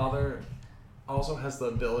 my father also has the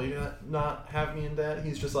ability to not have me in debt.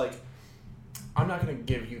 He's just like, I'm not going to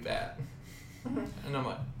give you that. Mm-hmm. And I'm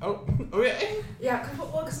like, oh, okay. Yeah,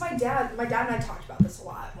 because my dad and I talked about this a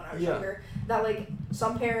lot when I was younger. That, like,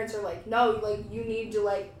 some parents are like, no, like, you need to,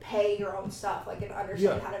 like, pay your own stuff, like, and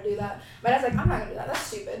understand how to do that. My dad's like, I'm not going to do that. That's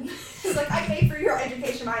stupid. He's like, I paid for your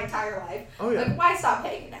education my entire life. Oh, yeah. Like, why stop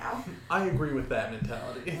paying now? I agree with that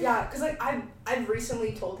mentality. Yeah, because, like, I've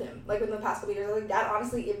recently told him, like, in the past couple years, I was like, Dad,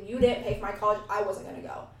 honestly, if you didn't pay for my college, I wasn't going to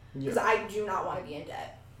go. Because I do not want to be in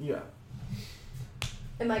debt. Yeah.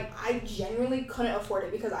 And, like, I genuinely couldn't afford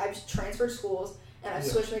it because I've transferred schools and I've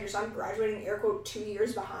switched majors, so I'm graduating, air quote, 2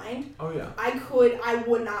 years behind. Oh, yeah. I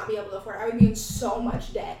would not be able to afford it. I would be in so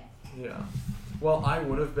much debt. Yeah. Well, I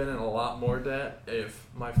would have been in a lot more debt if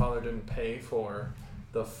my father didn't pay for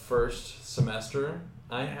the first semester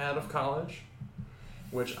I had of college,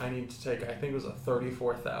 which I need to take, I think it was a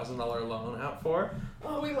 $34,000 loan out for.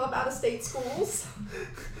 Oh, we love out-of-state schools.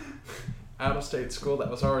 Out-of-state school,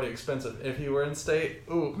 that was already expensive. If you were in state,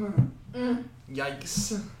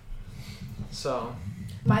 yikes. So.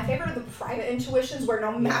 My favorite are the private intuitions where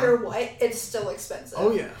no matter what, it's still expensive.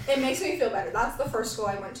 Oh, yeah. It makes me feel better. That's the first school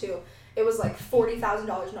I went to. It was like $40,000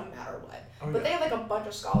 no matter what. Oh, but they had like a bunch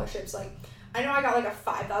of scholarships. Like, I know I got like a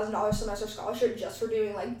 $5,000 semester scholarship just for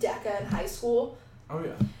doing like DECA in high school. Oh,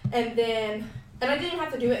 yeah. And I didn't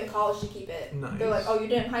have to do it in college to keep it. Nice. They're like, oh, you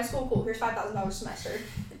did it in high school? Cool, here's $5,000 semester.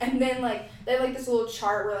 And then, like, they have, like, this little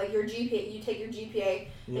chart where, like, your GPA, you take your GPA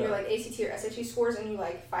and your, like, ACT or SAT scores and you,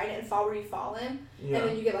 like, find it and fall where you fall in. Yeah. And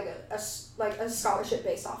then you get, like, a scholarship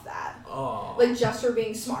based off that. Oh. Like, just for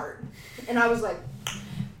being smart. And I was like,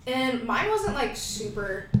 and mine wasn't, like,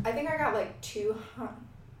 super, I think I got, like,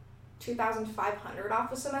 2,500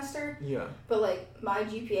 off a semester. Yeah. But, like, my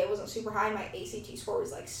GPA wasn't super high. My ACT score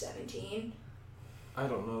was, like, 17. I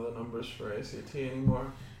don't know the numbers for ACT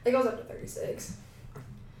anymore. It goes up to 36.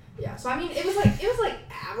 Yeah, so I mean, it was like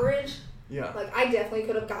average. Yeah. Like, I definitely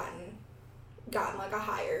could have gotten like a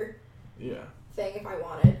higher thing if I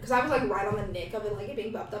wanted, because I was like right on the nick of it, like it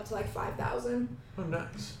being bumped up to like 5,000. Oh,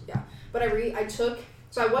 nice. Yeah, but I took,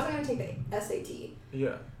 so I wasn't gonna take the SAT.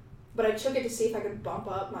 Yeah. But I took it to see if I could bump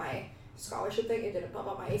up my scholarship thing, it didn't pop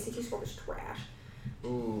up. My ACT score was trash.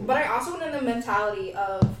 Ooh. But I also went in the mentality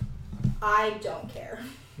of, I don't care.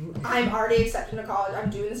 I'm already accepted to college. I'm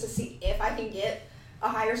doing this to see if I can get a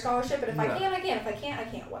higher scholarship, and if I can, I can. If I can't, I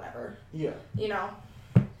can't. Whatever. Yeah. You know.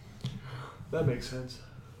 That makes sense.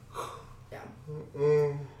 Yeah.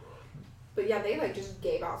 But yeah, they like just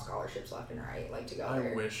gave out scholarships left and right, like to go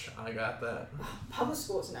there. I wish I got that. Public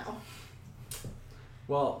schools no.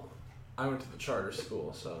 Well, I went to the charter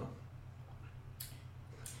school, so.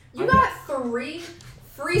 You got 3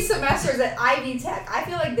 free semesters at Ivy Tech. I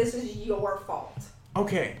feel like this is your fault.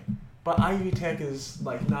 Okay, but Ivy Tech is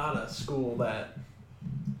like not a school that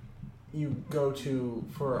you go to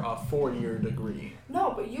for a 4-year degree.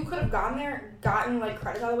 No, but you could have gone there, gotten like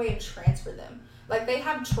credits out of the way, and transferred them. Like they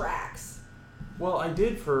have tracks. Well, I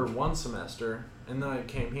did for 1 semester, and then I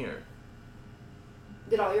came here.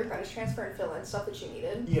 Did all your credits transfer and fill in stuff that you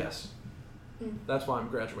needed? Yes. That's why I'm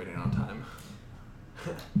graduating on time.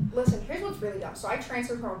 Listen, here's what's really dumb. So I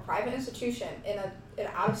transferred from a private institution in an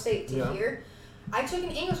out of state to here. I took an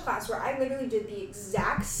English class where I literally did the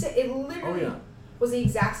exact same. It literally was the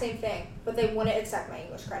exact same thing, but they wouldn't accept my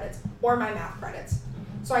English credits or my math credits.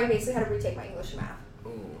 So I basically had to retake my English and math.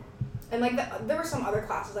 Ooh. And like there were some other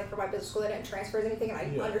classes like for my business school that didn't transfer as anything, and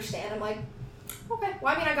I understand. I'm like, okay.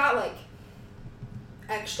 Well, I mean, I got like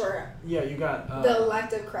extra. Yeah, you got the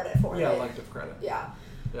elective credit for it. Yeah, elective credit. Yeah.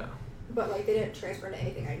 Yeah. But like they didn't transfer into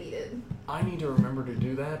anything I needed. I need to remember to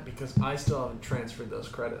do that because I still haven't transferred those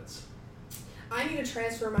credits. I need to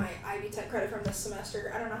transfer my Ivy Tech credit from this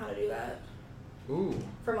semester. I don't know how to do that. Ooh.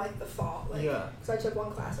 From like the fall, like yeah. Because I took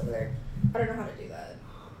 1 class over there. I don't know how to do that.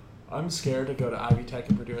 I'm scared to go to Ivy Tech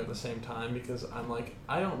and Purdue at the same time because I'm like,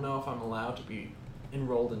 I don't know if I'm allowed to be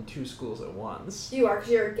enrolled in 2 schools at once. You are,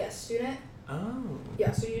 because you're a guest student. Oh.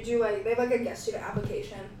 Yeah, so you do like, they have like a guest student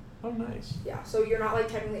application. Oh, nice. Yeah, so you're not like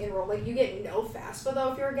technically enrolled. Like you get no FAFSA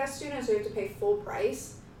though if you're a guest student, so you have to pay full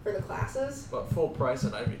price for the classes. But full price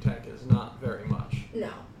at Ivy Tech is not very much.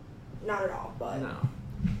 No, not at all, but. No.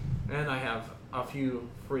 And I have a few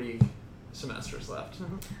free semesters left.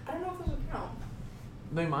 I don't know if those would count.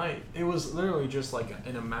 They might. It was literally just like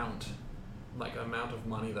an amount of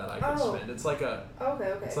money that I could spend. It's like a.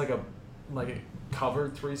 Okay. It's like a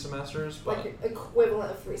covered 3 semesters, but like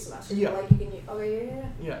equivalent of 3 semesters. Yeah. Like you can use. Okay, yeah.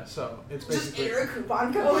 Yeah, so it's Just basically. enter a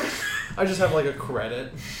coupon code. I just have like a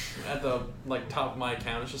credit at the like top of my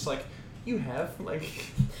account. It's just like you have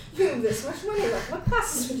like. You have this much money. Like, what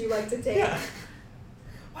classes would you like to take? Yeah.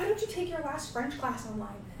 Why don't you take your last French class online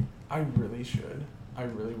then? I really should. I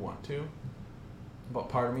really want to. But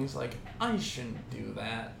part of me is like, I shouldn't do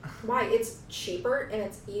that. Why? It's cheaper and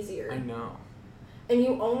it's easier. I know. And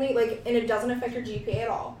you only, like, and it doesn't affect your GPA at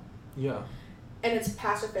all. Yeah. And it's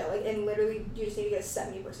pass or fail. Like, and literally, you just need to get a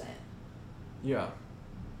 70%. Yeah.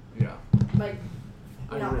 Yeah. Like,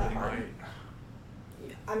 I not really that hard.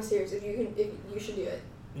 might. I'm serious. If you should do it.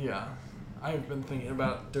 Yeah. I've been thinking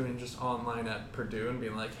about doing just online at Purdue and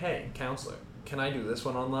being like, hey, counselor, can I do this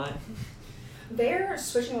one online? They're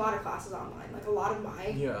switching a lot of classes online, like a lot of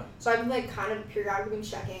mine. Yeah. So I've been like kind of periodically been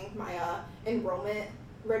checking my enrollment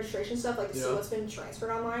registration stuff, like to see what's been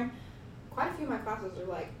transferred online. Quite a few of my classes are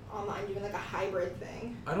like online, doing like a hybrid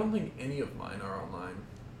thing. I don't think any of mine are online.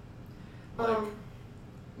 Like,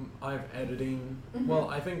 I have editing. Mm-hmm. Well,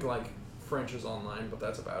 I think like French is online, but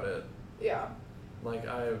that's about it. Yeah. Like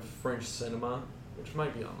I have French cinema, which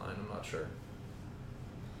might be online, I'm not sure.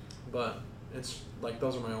 But it's like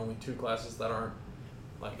those are my only 2 classes that aren't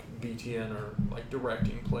like BTN or like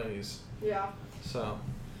directing plays. Yeah. So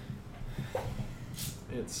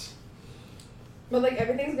it's. But like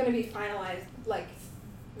everything's gonna be finalized like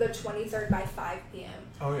the 23rd by 5 p.m.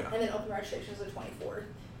 Oh yeah. And then open registration is the 24th.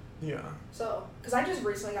 Yeah. So, because I just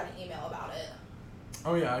recently got an email about it.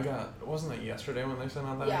 Oh yeah, wasn't it yesterday when they sent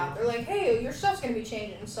out that Yeah, email? they're like, hey, your stuff's gonna be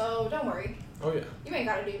changing, so don't worry. Oh yeah. You ain't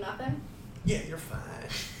gotta do nothing. Yeah, you're fine.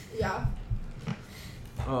 Yeah.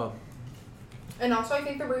 And also, I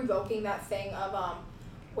think they're revoking that thing of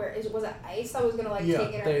was it ICE that was gonna like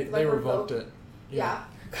take it? they revoked it. Yeah.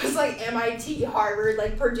 Cause like MIT, Harvard,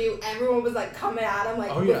 like Purdue, everyone was like coming at them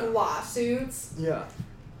like with lawsuits. Yeah.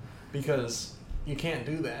 Because you can't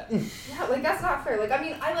do that. Yeah, like that's not fair. Like I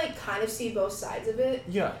mean, I like kind of see both sides of it.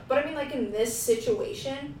 Yeah. But I mean, like in this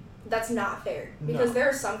situation, that's not fair because there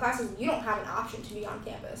are some classes you don't have an option to be on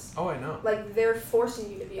campus. Oh, I know. Like they're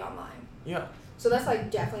forcing you to be online. Yeah. So that's like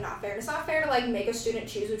definitely not fair. And it's not fair to like make a student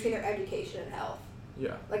choose between their education and health.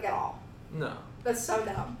 Yeah. Like at all. No. That's so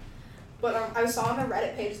dumb. But I saw on the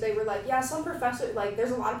Reddit page they were like, yeah, some professors like there's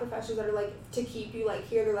a lot of professors that are like to keep you like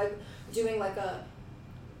here. They're like doing like a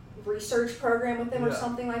research program with them or Yeah.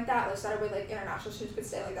 something like that. Like, so that way, like, international students could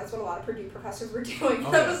stay. Like, that's what a lot of Purdue professors were doing.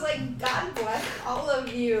 Oh, I yeah. was like, God bless all of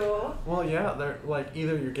you. Well, yeah, they're like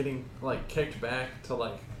either you're getting like kicked back to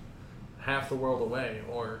like half the world away,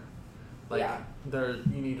 or like Yeah.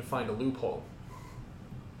 you need to find a loophole.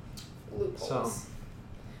 Loopholes. So.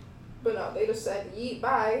 But no, they just said, yeet,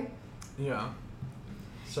 bye. Yeah.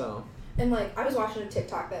 So. And, like, I was watching a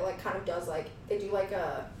TikTok that, like, kind of does, like, they do, like,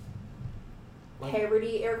 a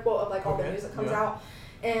parody, air quote, of, like, all the Okay, news that comes yeah. out.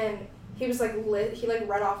 And he was, like, he, like,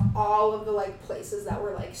 read off all of the, like, places that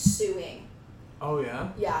were, like, suing. Oh yeah.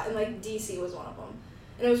 Yeah, and, like, D.C. was one of them.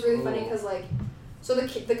 And it was really funny Ooh. because, like, so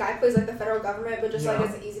the guy plays, like, the federal government, but just, like, Yeah.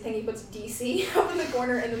 as an easy thing, he puts D.C. up in the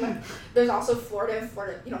corner. And then, like, there's also Florida, and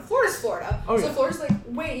Florida, you know, Florida's Florida. Oh, so yeah. Florida's like,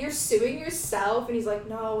 wait, you're suing yourself? And he's like,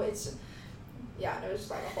 no, it's... Yeah, and it was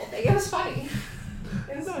just, like, a whole thing. It was funny.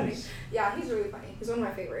 It was funny. Nice. Yeah, he's really funny. He's one of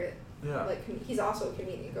my favorite. Yeah. Like, he's also a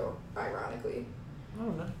comedian, ironically. Oh,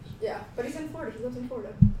 nice. Yeah, but he's in Florida. He lives in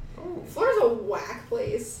Florida. Oh. Florida's a whack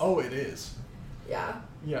place. Oh, it is. Yeah.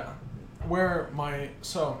 Yeah. Where my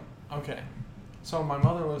so my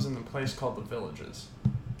mother lives in a place called the Villages.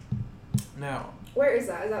 Now. Where is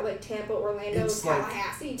that? Is that like Tampa, Orlando, It's like-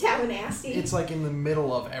 Tallahassee? Tallahassee? It's like in the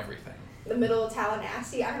middle of everything. the middle of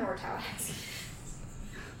Tallahassee. I don't know where Tallahassee is.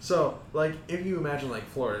 So, like, if you imagine, like,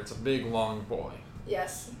 Florida, it's a big, long boy.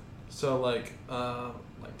 Yes. So, like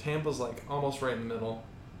Tampa's, like, almost right in the middle.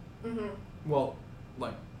 Mm-hmm. Well,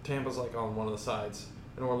 like, Tampa's, like, on one of the sides.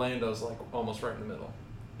 And Orlando's, like, almost right in the middle.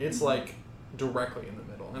 It's, Mhm. like, directly in the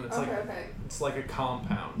middle. And it's, Okay. it's like a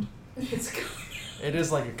compound. It's good. It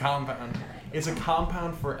is like a compound. It's a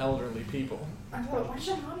compound for elderly people. I thought, why does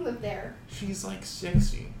your mom live there? She's, like,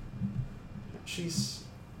 60.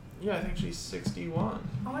 I think she's 61.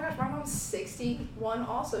 Oh my gosh, my mom's 61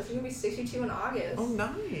 also. She's gonna be 62 in August. Oh,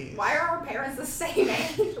 nice. Why are our parents the same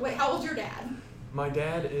age? Wait, how old's your dad? My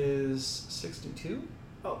dad is 62?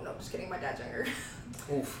 Oh, no, just kidding. My dad's younger.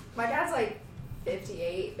 Oof. My dad's like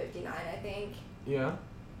 58, 59, I think. Yeah?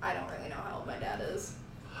 I don't really know how old my dad is.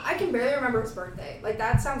 I can barely remember his birthday. Like,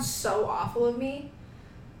 that sounds so awful of me.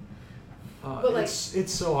 But, like-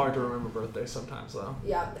 it's so hard to remember birthdays sometimes, though.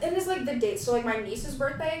 Yeah, and it's like the dates. So, like, my niece's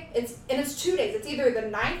birthday, it's 2 days. It's either the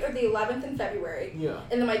 9th or the 11th in February. Yeah.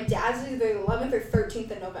 And then my dad's is either the 11th or 13th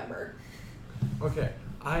in November. Okay.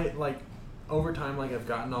 I, like, over time, like, I've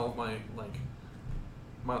gotten all of my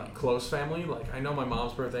close family. Like, I know my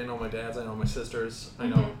mom's birthday, I know my dad's, I know my sister's, I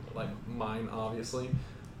know, Mhm. like, mine, obviously.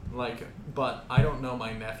 Like, but I don't know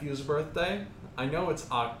my nephew's birthday. I know it's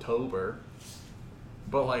October.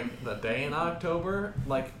 But, like, the day in October,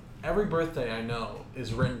 like, every birthday I know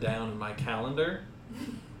is written down in my calendar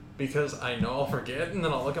because I know I'll forget, and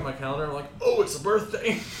then I'll look at my calendar and I'm like, oh, it's a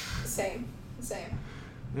birthday. Same.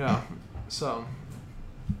 Yeah. So,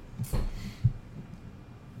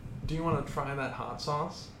 do you want to try that hot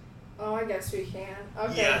sauce? Oh, I guess we can.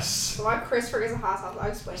 Okay. Yes. So why Chris forgets a hot sauce, I'll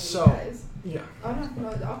explain to So- you guys. Yeah. Oh,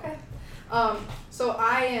 no, okay. So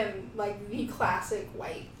I am, like, the classic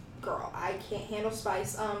white girl. I can't handle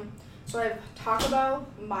spice. So I have Taco Bell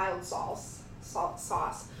mild sauce.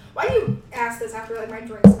 Why do you ask this after, like, my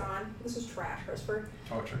drink's gone? This is trash, Christopher.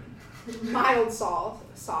 Torture. Mild sauce.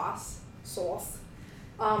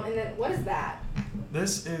 And then, what is that?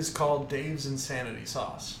 This is called Dave's Insanity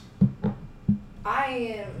Sauce.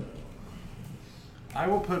 I I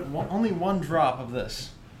will put only one drop of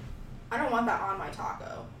this. don't want that on my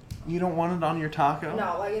taco. You don't want it on your taco?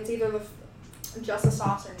 No, like, it's either just the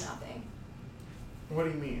sauce or nothing. What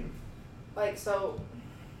do you mean? Like, so,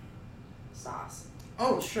 sauce.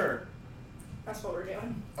 Oh, sure. That's what we're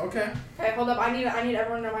doing. Okay. Okay, hold up. I need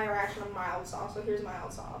everyone to know my reaction of mild sauce. So here's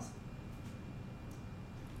mild sauce.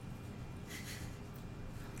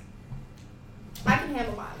 I can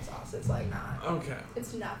handle mild sauce. It's like not. Okay.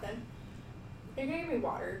 It's nothing. Are you gonna give me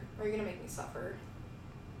water, or are you gonna make me suffer?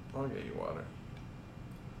 I'll get you water.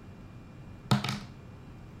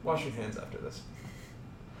 Wash your hands after this.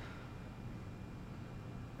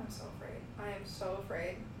 I'm so afraid. I am so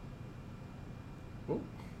afraid. Ooh.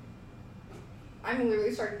 I'm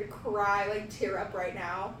literally starting to cry, like tear up right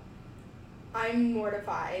now. I'm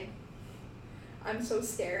mortified. I'm so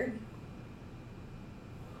scared.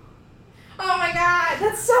 Oh my god,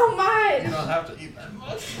 that's so much! You don't have to eat that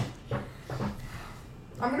much.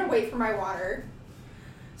 I'm gonna wait for my water.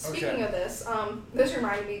 Speaking Okay. of this, this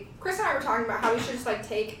reminded me, Chris and I were talking about how we should just like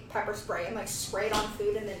take pepper spray and like spray it on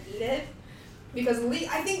food and then eat it. Because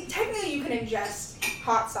I think technically you can ingest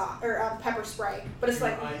hot sauce or pepper spray, but it's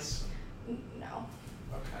like ice. no.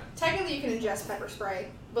 Okay. Technically you can ingest pepper spray,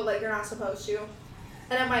 but like you're not supposed to.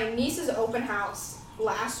 And at my niece's open house,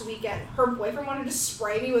 last weekend. Her boyfriend wanted to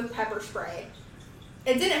spray me with pepper spray.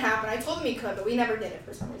 It didn't happen. I told him he could, but we never did it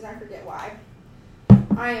for some reason. I forget why.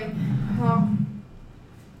 I am...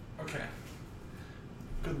 Okay.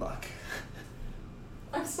 Good luck.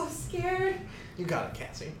 I'm so scared. You got it,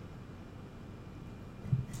 Cassie.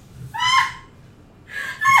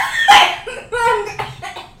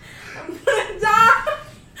 I'm gonna die.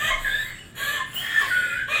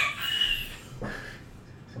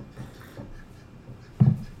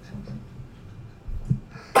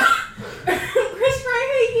 Christopher, I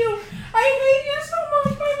hate you. I hate you so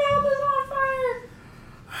much. My mouth is on fire.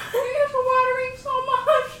 It's watering so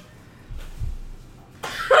much.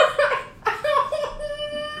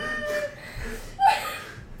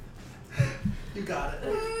 You got it.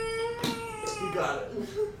 You got it.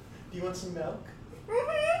 Do you want some milk?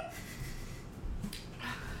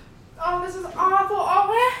 Oh, this is awful.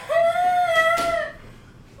 Oh,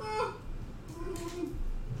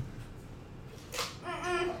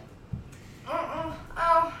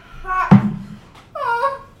 oh, hot.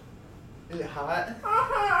 Oh. Is it hot?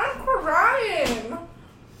 I'm crying.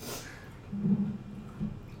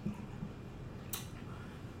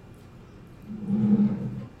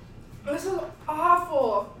 This is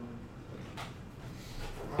awful.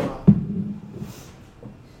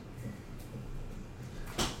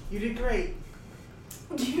 You did great.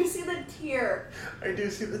 Do you see the tear? I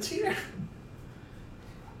do see the tear.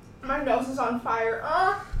 My nose is on fire.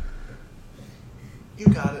 You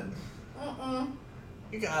got it. Mm-mm.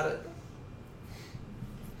 You got it.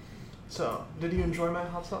 So, did you enjoy my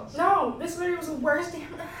hot sauce? No, this video was the worst.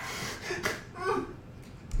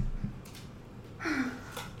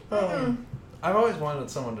 I've always wanted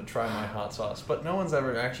someone to try my hot sauce, but no one's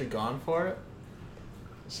ever actually gone for it.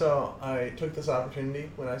 So I took this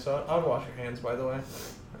opportunity when I saw it. I would wash your hands, by the way.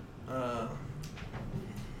 I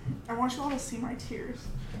want you all to see my tears.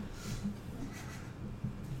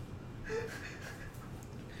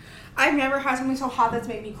 I've never had something so hot that's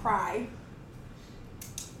made me cry.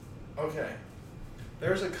 Okay.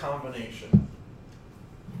 There's a combination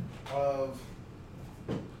of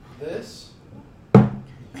this.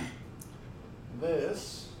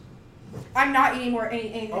 I'm not eating more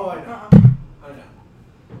anything. Oh, I know. I know.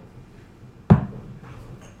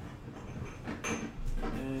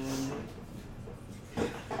 And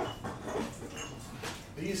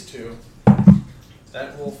these two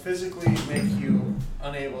that will physically make you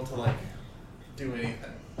unable to do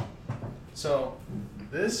anything. So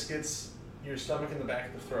this gets your stomach in the back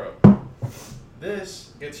of the throat.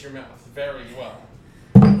 This gets your mouth very well.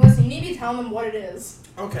 Listen, you need to be telling them what it is.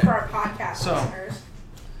 Okay. For our podcast listeners.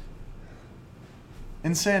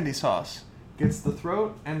 Insandy sauce gets the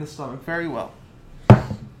throat and the stomach very well.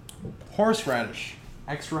 Horseradish,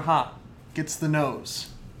 extra hot, gets the nose.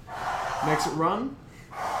 Makes it run,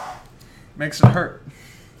 makes it hurt.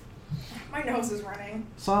 My nose is running.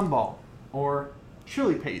 Sambal, or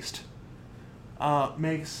chili paste,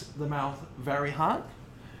 makes the mouth very hot.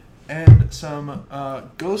 And some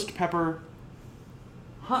ghost pepper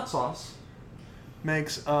hot sauce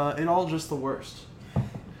makes it all just the worst.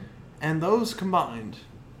 And those combined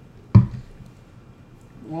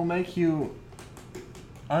will make you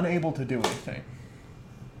unable to do anything.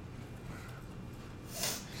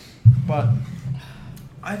 But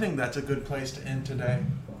I think that's a good place to end today.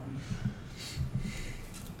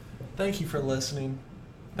 Thank you for listening.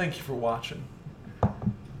 Thank you for watching.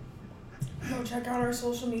 Go check out our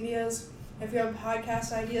social medias. If you have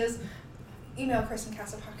podcast ideas, email Chris and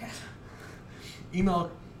Cass at podcast.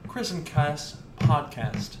 Email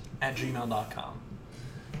chrisandcasspodcast@gmail.com.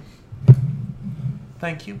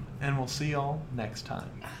 Thank you, and we'll see y'all next time.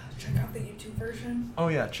 Check out the YouTube version. Oh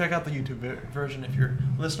yeah, check out the YouTube version if you're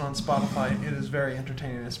listening on Spotify. It is very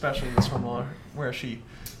entertaining, especially this one where she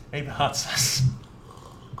ate the hot sauce.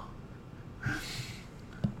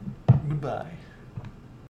 Goodbye.